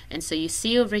 And so you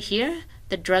see over here,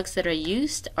 the drugs that are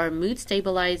used are mood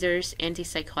stabilizers,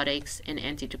 antipsychotics, and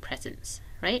antidepressants,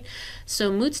 right?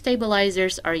 So mood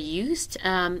stabilizers are used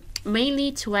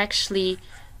mainly to actually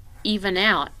even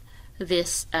out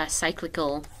this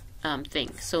cyclical thing.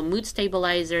 So mood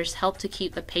stabilizers help to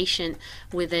keep the patient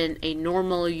within a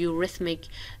normal eurythmic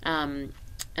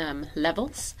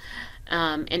levels.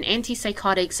 And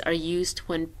antipsychotics are used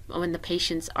when the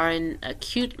patients are in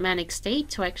acute manic state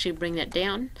to actually bring that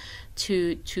down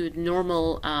to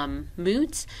normal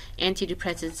moods.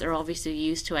 Antidepressants are obviously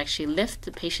used to actually lift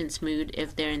the patient's mood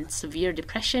if they're in severe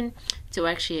depression, to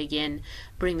actually again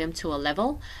bring them to a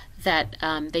level that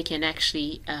they can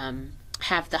actually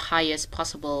have the highest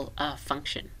possible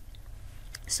function.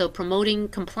 So promoting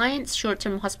compliance,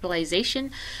 short-term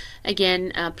hospitalization.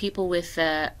 Again, people with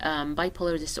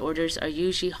bipolar disorders are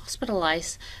usually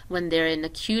hospitalized when they're in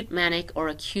acute manic or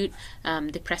acute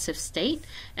depressive state.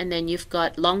 And then you've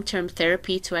got long-term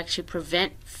therapy to actually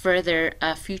prevent further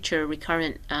future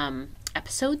recurrent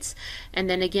episodes. And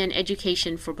then again,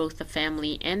 education for both the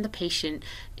family and the patient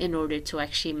in order to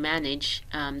actually manage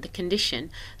the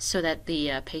condition so that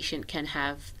the patient can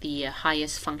have the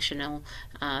highest functional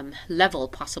level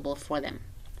possible for them.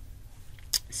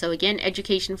 So again,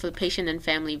 education for the patient and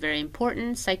family, very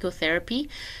important. Psychotherapy,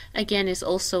 again, is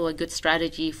also a good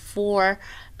strategy for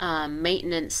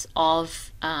maintenance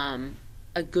of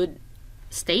a good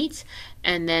state.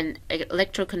 And then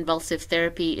electroconvulsive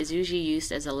therapy is usually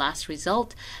used as a last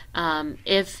result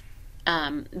if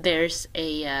there's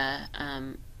a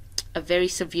very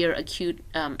severe acute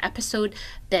episode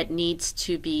that needs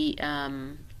to be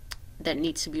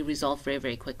resolved very,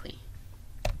 very quickly.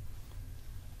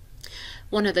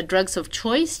 One of the drugs of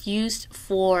choice used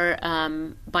for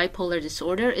bipolar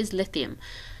disorder is lithium.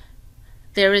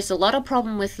 There is a lot of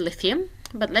problem with lithium,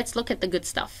 but let's look at the good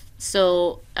stuff.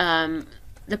 So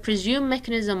the presumed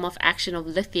mechanism of action of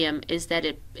lithium is that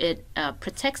it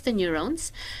protects the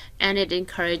neurons and it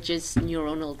encourages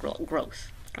neuronal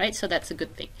growth, right? So that's a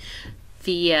good thing.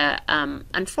 The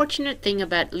unfortunate thing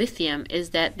about lithium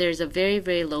is that there's a very,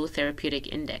 very low therapeutic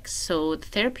index. So the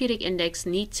therapeutic index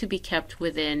needs to be kept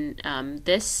within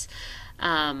this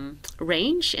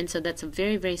range, and so that's a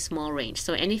very, very small range.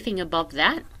 So anything above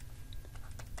that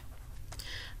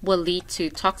will lead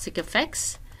to toxic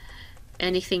effects.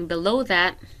 Anything below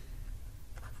that,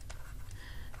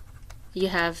 you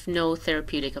have no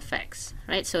therapeutic effects,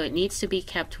 right? So it needs to be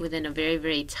kept within a very,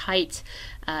 very tight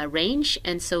range.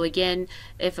 And so again,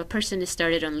 if a person is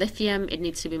started on lithium, it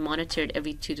needs to be monitored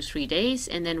every 2 to 3 days,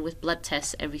 and then with blood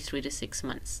tests every 3 to 6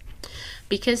 months.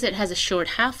 Because it has a short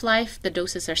half-life, the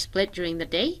doses are split during the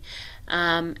day,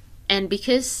 and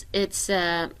because it's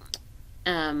an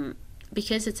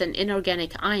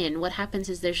inorganic ion, what happens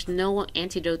is there's no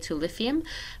antidote to lithium,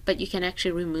 but you can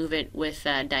actually remove it with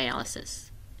dialysis.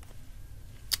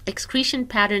 Excretion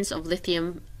patterns of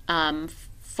lithium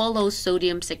follow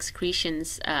sodium's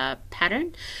excretions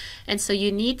pattern, and so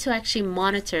you need to actually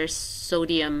monitor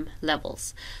sodium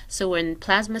levels. So when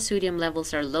plasma sodium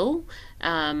levels are low,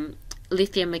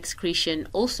 lithium excretion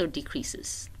also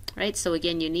decreases. Right, so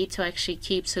again, you need to actually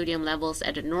keep sodium levels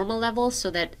at a normal level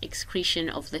so that excretion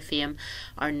of lithium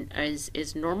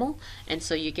is normal, and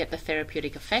so you get the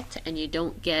therapeutic effect and you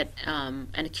don't get an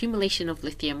accumulation of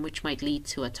lithium which might lead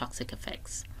to toxic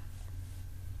effects.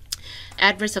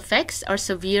 Adverse effects are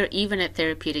severe even at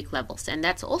therapeutic levels, and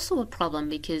that's also a problem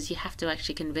because you have to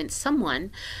actually convince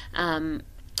someone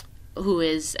who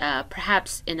is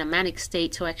perhaps in a manic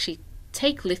state to actually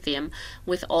take lithium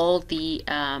with all the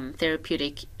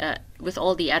with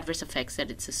all the adverse effects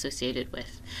that it's associated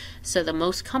with. So the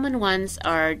most common ones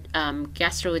are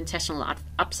gastrointestinal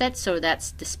upset, so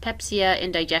that's dyspepsia,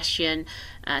 indigestion,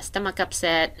 stomach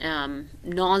upset,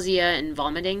 nausea and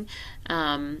vomiting,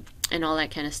 and all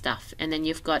that kind of stuff. And then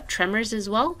you've got tremors as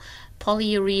well.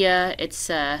 Polyuria, it's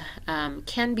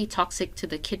can be toxic to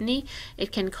the kidney.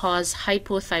 It can cause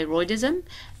hypothyroidism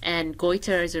and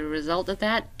goiter as a result of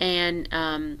that. And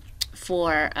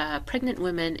for pregnant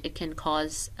women, it can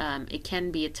cause, it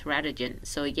can be a teratogen.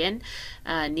 So again,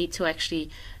 need to actually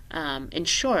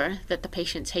ensure that the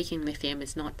patient taking lithium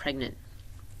is not pregnant.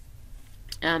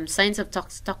 Signs of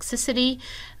toxicity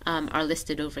are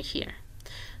listed over here.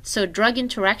 So drug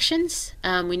interactions,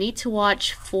 we need to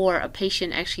watch for a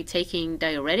patient actually taking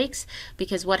diuretics,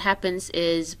 because what happens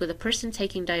is with a person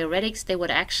taking diuretics, they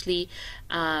would actually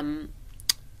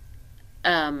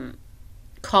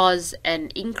cause an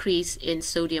increase in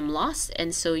sodium loss,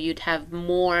 and so you'd have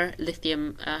more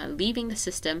lithium leaving the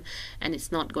system, and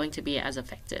it's not going to be as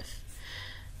effective.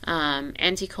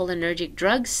 Anticholinergic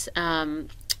drugs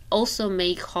also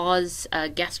may cause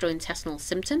gastrointestinal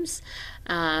symptoms,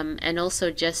 and also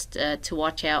just to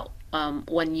watch out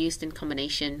when used in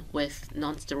combination with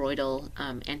non-steroidal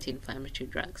anti-inflammatory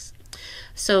drugs.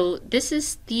 So this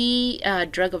is the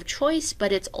drug of choice,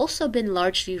 but it's also been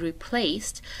largely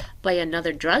replaced by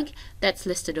another drug that's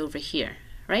listed over here,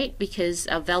 right? Because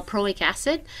valproic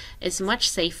acid is much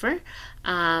safer.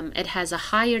 It has a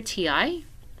higher TI.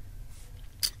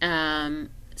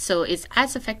 So it's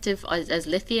as effective as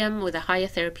lithium with a higher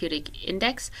therapeutic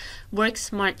index,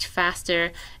 works much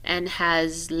faster, and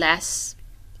has less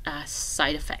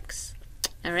side effects.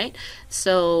 All right,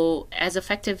 so as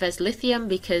effective as lithium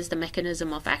because the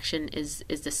mechanism of action is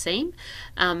the same.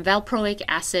 Valproic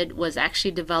acid was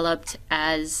actually developed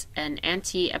as an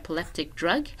anti-epileptic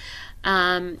drug,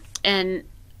 and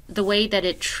the way that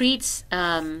it treats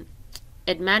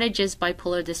it manages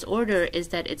bipolar disorder is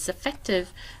that it's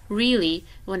effective really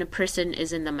when a person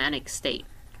is in the manic state,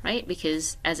 right?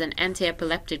 Because as an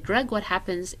anti-epileptic drug, what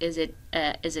happens is it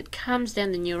calms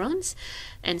down the neurons,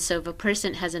 and so if a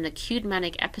person has an acute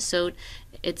manic episode,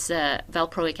 it's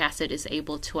valproic acid is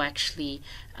able to actually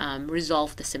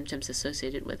resolve the symptoms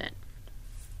associated with it.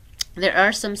 There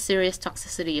are some serious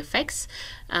toxicity effects,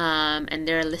 and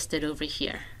they're listed over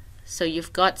here. So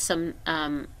you've got some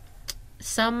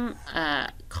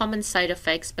common side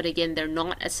effects, but again, they're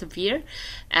not as severe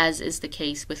as is the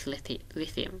case with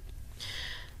lithium.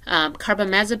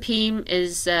 Carbamazepine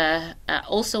is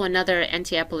also another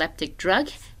anti-epileptic drug,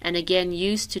 and again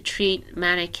used to treat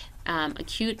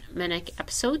acute manic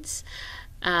episodes.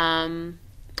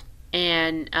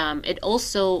 It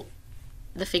also,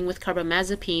 the thing with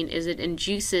carbamazepine is it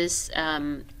induces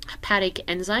hepatic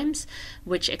enzymes,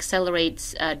 which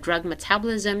accelerates drug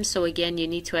metabolism. So again, you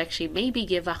need to actually maybe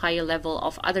give a higher level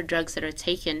of other drugs that are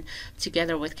taken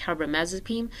together with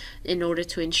carbamazepine in order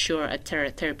to ensure a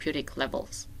therapeutic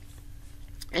levels.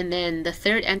 And then the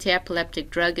third anti-epileptic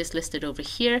drug is listed over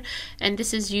here, and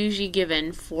this is usually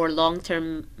given for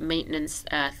long-term maintenance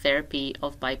therapy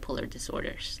of bipolar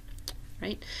disorders,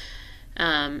 right?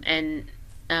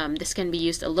 This can be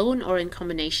used alone or in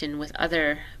combination with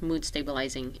other mood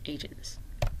stabilizing agents.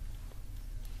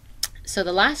 So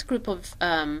the last group of,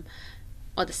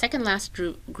 or the second last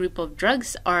group of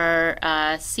drugs are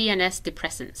CNS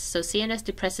depressants. So CNS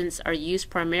depressants are used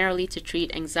primarily to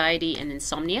treat anxiety and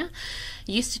insomnia.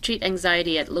 Used to treat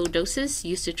anxiety at low doses,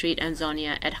 used to treat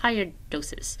insomnia at higher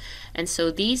doses. And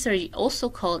so these are also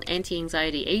called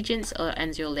anti-anxiety agents or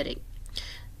anxiolytic.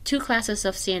 Two classes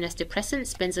of CNS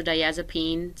depressants,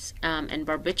 benzodiazepines and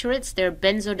barbiturates. They're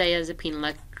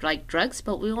benzodiazepine-like drugs,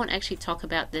 but we won't actually talk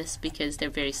about this because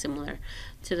they're very similar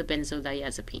to the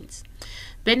benzodiazepines.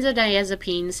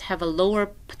 Benzodiazepines have a lower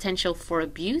potential for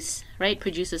abuse, right?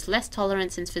 Produces less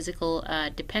tolerance and physical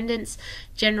dependence,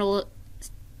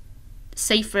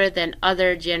 safer than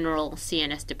other general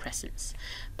CNS depressants.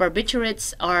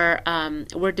 Barbiturates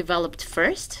were developed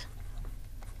first,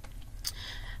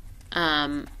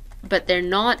 but they're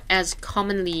not as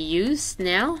commonly used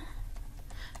now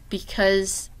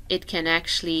because it can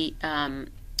actually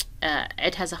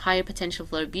it has a higher potential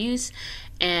for abuse,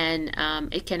 and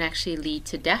it can actually lead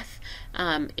to death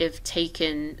if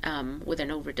taken with an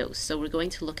overdose. So we're going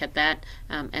to look at that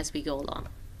as we go along.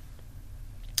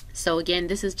 So again,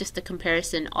 this is just a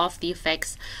comparison of the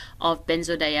effects of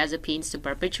benzodiazepines to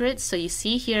barbiturates. So you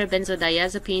see here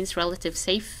benzodiazepines relative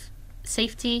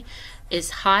safety is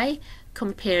high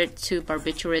compared to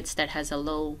barbiturates that has a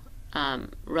low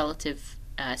relative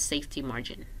safety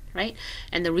margin, right?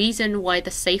 And the reason why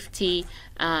the safety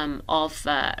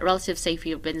relative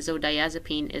safety of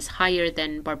benzodiazepine is higher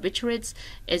than barbiturates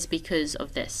is because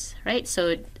of this, right?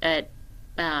 So it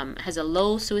has a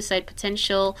low suicide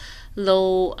potential,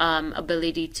 low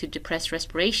ability to depress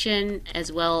respiration,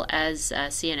 as well as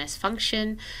CNS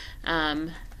function,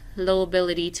 low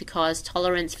ability to cause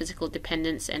tolerance, physical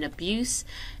dependence, and abuse,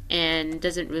 and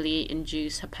doesn't really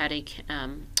induce hepatic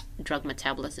drug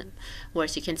metabolism.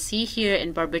 Whereas you can see here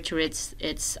in barbiturates,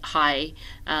 it's high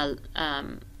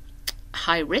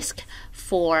risk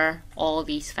for all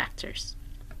these factors.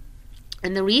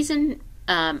 And the reason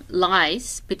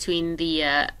lies between the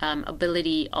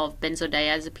ability of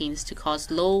benzodiazepines to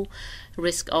cause low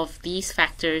risk of these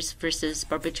factors versus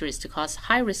barbiturates to cause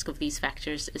high risk of these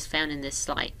factors is found in this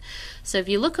slide. So if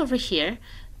you look over here,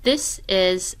 this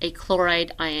is a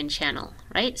chloride ion channel,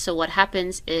 right? So what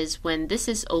happens is when this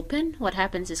is open, what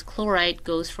happens is chloride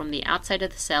goes from the outside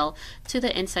of the cell to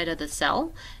the inside of the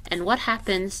cell. And what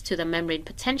happens to the membrane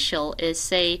potential is,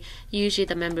 say, usually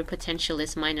the membrane potential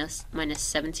is minus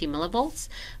 70 millivolts.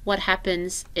 What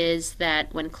happens is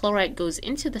that when chloride goes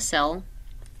into the cell,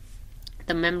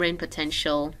 the membrane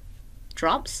potential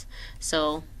drops.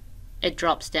 So it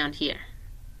drops down here,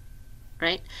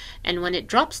 right? And when it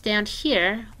drops down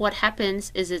here, what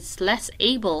happens is it's less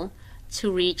able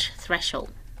to reach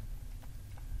threshold,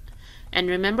 And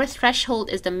remember, threshold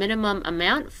is the minimum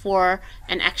amount for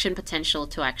an action potential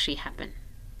to actually happen,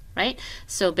 right?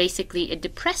 So basically it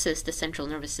depresses the central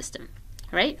nervous system,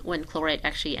 right, when chloride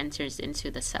actually enters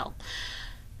into the cell.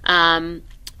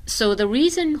 So the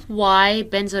reason why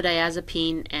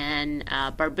benzodiazepine and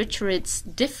barbiturates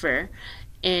differ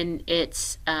in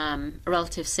its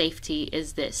relative safety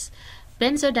is this.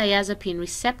 Benzodiazepine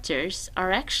receptors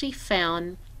are actually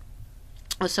found,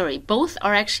 both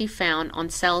are actually found on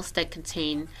cells that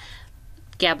contain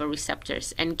GABA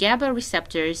receptors. And GABA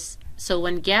receptors, so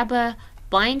when GABA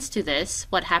binds to this,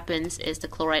 what happens is the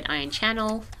chloride ion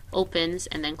channel opens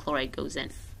and then chloride goes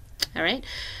in. All right.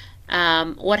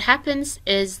 What happens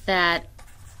is that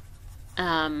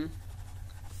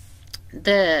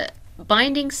the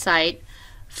binding site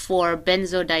for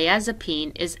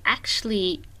benzodiazepine is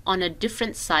actually on a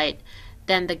different site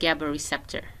than the GABA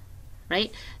receptor,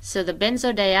 right? So the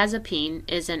benzodiazepine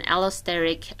is an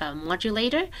allosteric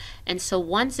modulator, and so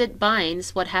once it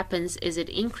binds, what happens is it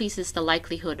increases the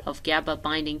likelihood of GABA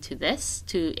binding to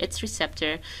its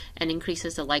receptor, and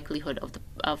increases the likelihood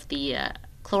of the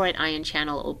chloride ion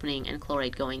channel opening and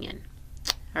chloride going in.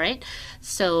 All right,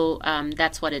 so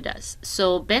that's what it does.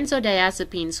 So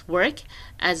benzodiazepines work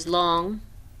as long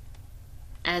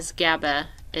as GABA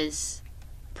is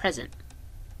present.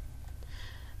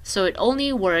 So it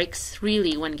only works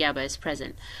really when GABA is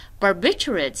present.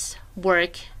 Barbiturates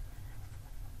work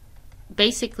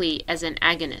basically as an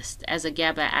agonist, as a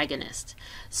GABA agonist.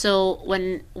 So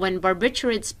when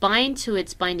barbiturates bind to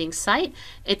its binding site,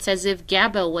 it's as if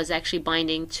GABA was actually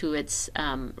binding to its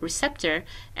receptor,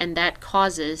 and that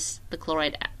causes the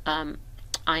chloride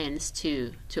ions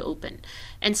to open.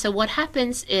 And so what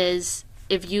happens is,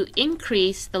 if you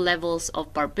increase the levels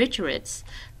of barbiturates,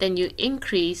 then you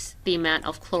increase the amount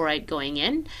of chloride going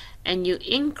in, and you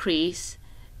increase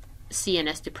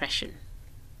CNS depression.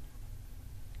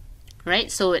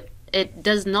 Right? So it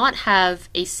does not have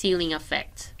a ceiling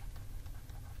effect.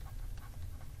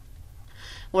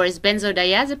 Whereas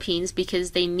benzodiazepines,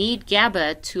 because they need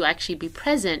GABA to actually be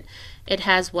present, it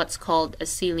has what's called a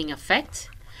ceiling effect.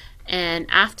 And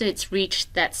after it's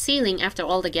reached that ceiling, after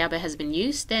all the GABA has been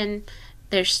used, then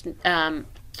there's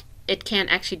it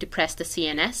can't actually depress the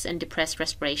CNS and depress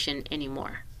respiration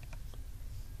anymore.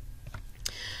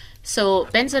 So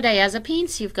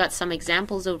benzodiazepines, you've got some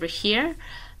examples over here.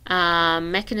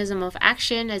 Mechanism of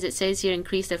action, as it says here,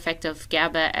 increase the effect of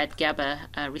GABA at GABA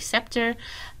receptor,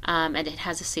 and it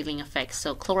has a ceiling effect.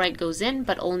 So chloride goes in,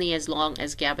 but only as long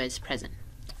as GABA is present,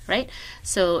 right?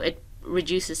 So it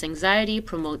reduces anxiety,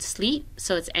 promotes sleep,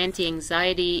 so it's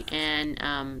anti-anxiety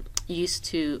and used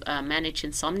to manage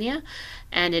insomnia,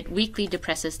 and it weakly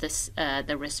depresses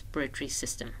the respiratory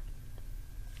system.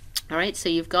 All right, so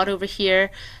you've got over here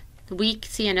weak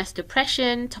CNS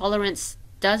depression. Tolerance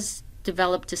does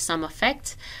develop to some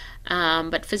effect,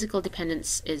 but physical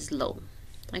dependence is low.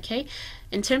 Okay,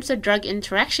 in terms of drug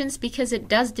interactions, because it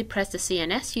does depress the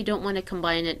CNS, you don't want to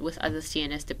combine it with other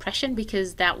CNS depression,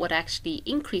 because that would actually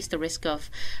increase the risk of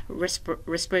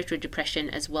respiratory depression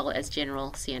as well as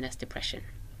general CNS depression.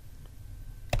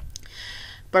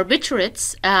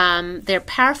 Barbiturates, they're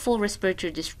powerful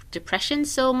respiratory depression,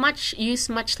 so much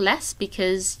less,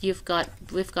 because we've got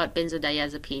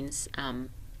benzodiazepines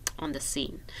on the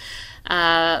scene.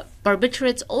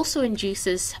 Barbiturates also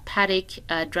induces hepatic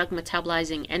drug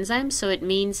metabolizing enzymes, so it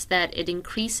means that it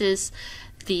increases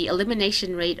the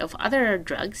elimination rate of other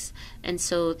drugs, and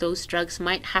so those drugs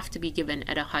might have to be given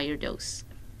at a higher dose.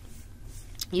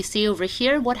 You see over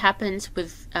here what happens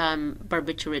with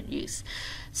barbiturate use.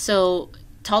 So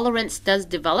tolerance does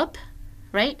develop,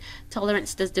 right?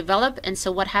 Tolerance does develop, and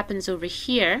so what happens over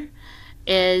here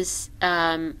is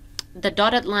the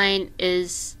dotted line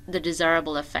is the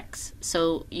desirable effects.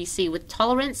 So you see with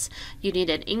tolerance, you need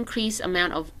an increased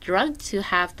amount of drug to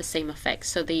have the same effect.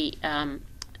 So the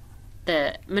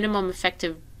minimum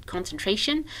effective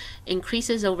concentration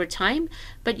increases over time,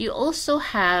 but you also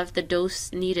have the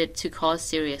dose needed to cause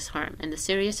serious harm. And the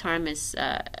serious harm is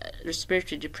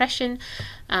respiratory depression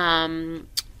and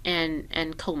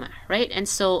coma, right? And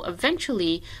so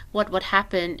eventually what would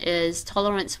happen is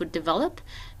tolerance would develop,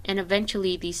 and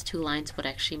eventually these two lines would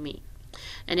actually meet.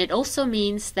 And it also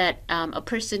means that a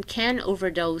person can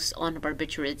overdose on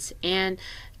barbiturates and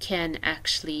can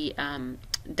actually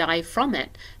die from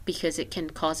it, because it can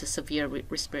cause a severe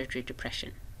respiratory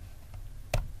depression.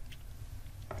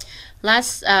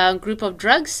 Last group of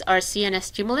drugs are CNS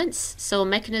stimulants. So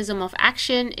mechanism of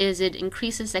action is it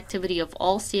increases activity of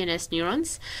all CNS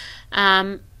neurons,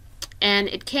 and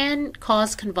it can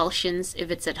cause convulsions if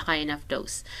it's at high enough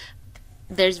dose.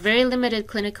 There's very limited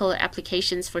clinical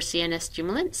applications for CNS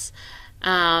stimulants,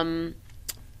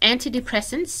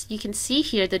 Antidepressants, you can see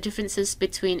here the differences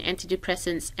between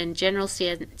antidepressants and general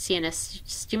CNS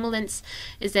stimulants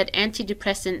is that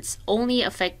antidepressants only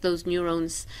affect those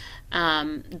neurons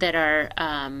that are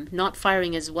not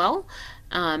firing as well.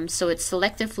 So it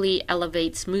selectively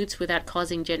elevates moods without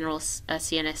causing general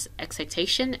CNS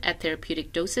excitation at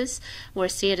therapeutic doses, where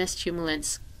CNS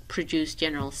stimulants produce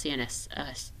general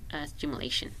CNS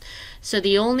stimulation. So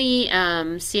the only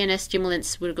CNS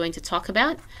stimulants we're going to talk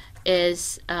about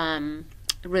is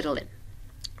Ritalin,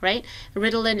 right?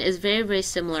 Ritalin is very, very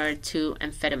similar to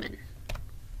amphetamine.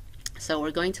 So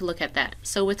we're going to look at that.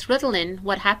 So with Ritalin,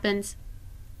 what happens,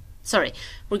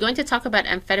 we're going to talk about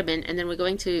amphetamine, and then we're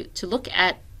going to look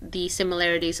at the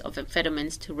similarities of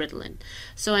amphetamines to Ritalin.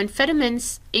 So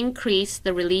amphetamines increase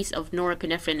the release of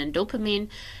norepinephrine and dopamine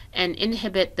and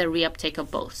inhibit the reuptake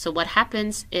of both. So what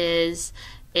happens is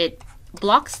it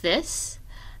blocks this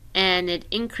and it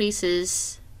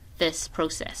increases this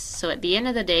process. So at the end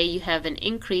of the day, you have an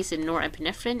increase in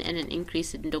norepinephrine and an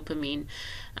increase in dopamine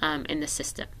in the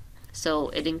system. So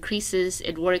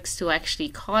it works to actually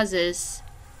causes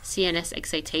CNS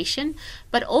excitation,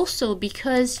 but also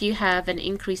because you have an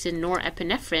increase in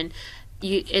norepinephrine,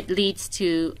 it leads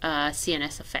to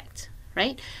CNS effect,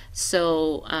 right?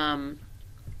 So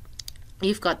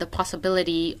you've got the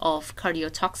possibility of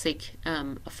cardiotoxic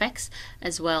effects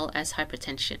as well as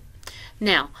hypertension.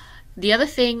 Now, the other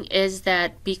thing is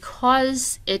that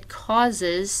because it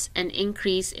causes an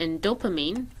increase in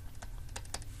dopamine,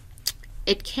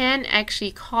 it can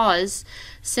actually cause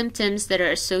symptoms that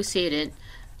are associated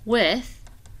with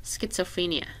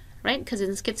schizophrenia, right? Because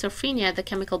in schizophrenia, the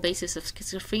chemical basis of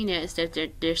schizophrenia is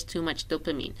that there's too much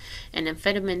dopamine, and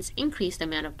amphetamines increase the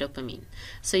amount of dopamine.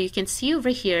 So you can see over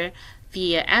here,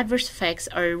 the adverse effects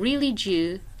are really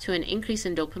due to an increase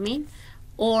in dopamine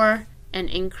or an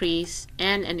increase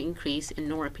in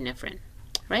norepinephrine,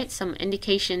 right? Some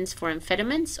indications for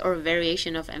amphetamines or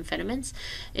variation of amphetamines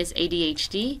is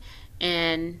ADHD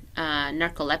and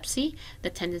narcolepsy, the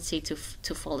tendency to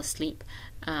fall asleep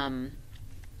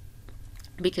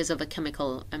because of a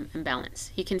chemical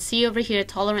imbalance. You can see over here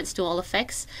tolerance to all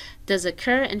effects does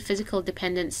occur, and physical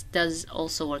dependence does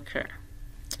also occur.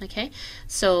 Okay,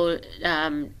 so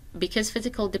because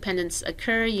physical dependence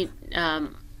occur,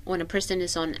 when a person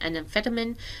is on an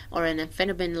amphetamine or an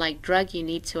amphetamine-like drug, you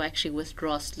need to actually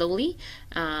withdraw slowly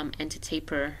and to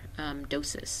taper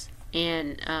doses.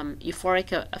 And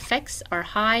euphoric effects are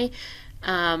high,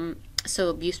 so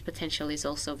abuse potential is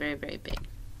also very, very big.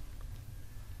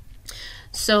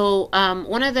 So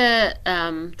one of the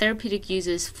therapeutic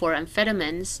uses for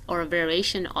amphetamines, or a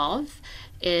variation of,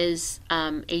 is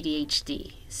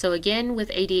ADHD. So again, with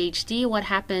ADHD, what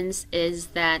happens is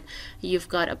that you've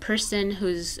got a person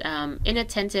who's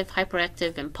inattentive,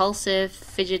 hyperactive, impulsive,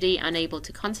 fidgety, unable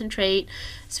to concentrate,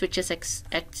 switches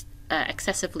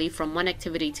excessively from one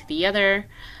activity to the other,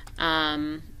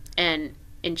 and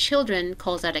in children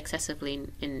calls out excessively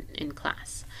in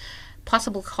class.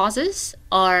 Possible causes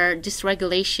are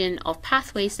dysregulation of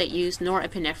pathways that use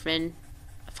norepinephrine,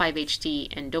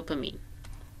 5-HT, and dopamine.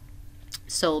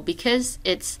 So because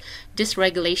it's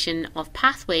dysregulation of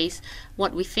pathways,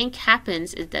 what we think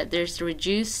happens is that there's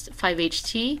reduced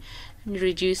 5-HT,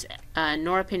 reduced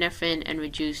norepinephrine, and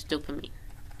reduced dopamine,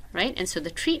 right? And so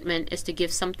the treatment is to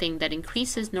give something that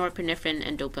increases norepinephrine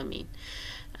and dopamine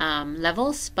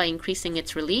levels by increasing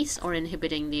its release or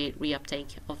inhibiting the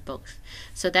reuptake of both.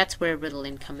 So that's where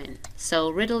Ritalin come in.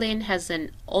 So Ritalin has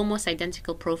an almost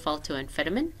identical profile to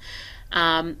amphetamine.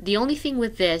 The only thing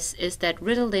with this is that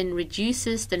Ritalin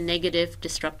reduces the negative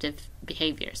disruptive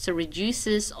behavior. So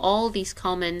reduces all these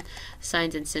common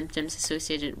signs and symptoms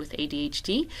associated with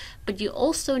ADHD, but you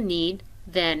also need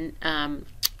then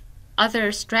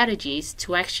other strategies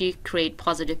to actually create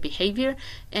positive behavior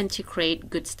and to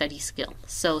create good study skill.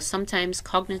 So sometimes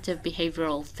cognitive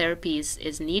behavioral therapy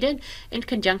is needed in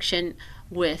conjunction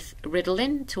with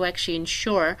Ritalin to actually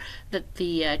ensure that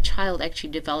the child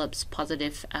actually develops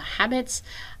positive habits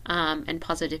and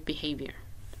positive behavior.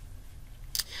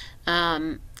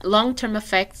 Long-term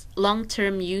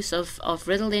use of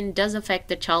Ritalin does affect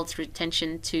the child's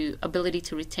ability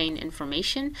to retain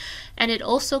information, and it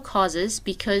also causes,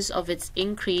 because of its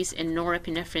increase in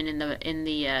norepinephrine in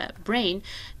the brain,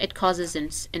 it causes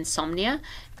insomnia.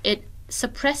 It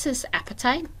suppresses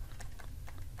appetite,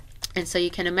 and so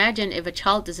you can imagine if a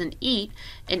child doesn't eat,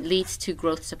 it leads to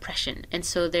growth suppression. And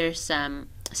so there's some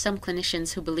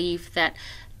clinicians who believe that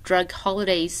drug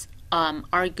holidays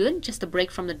are good, just a break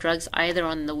from the drugs either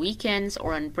on the weekends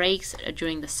or on breaks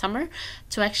during the summer,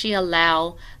 to actually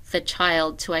allow the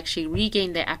child to actually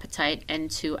regain their appetite and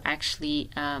to actually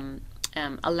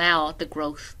allow the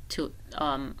growth to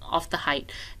of the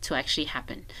height to actually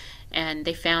happen. And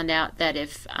they found out that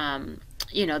if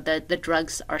the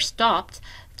drugs are stopped,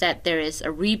 that there is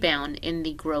a rebound in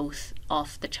the growth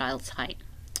of the child's height.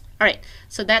 All right,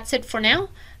 so that's it for now,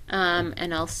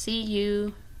 and I'll see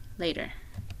you later.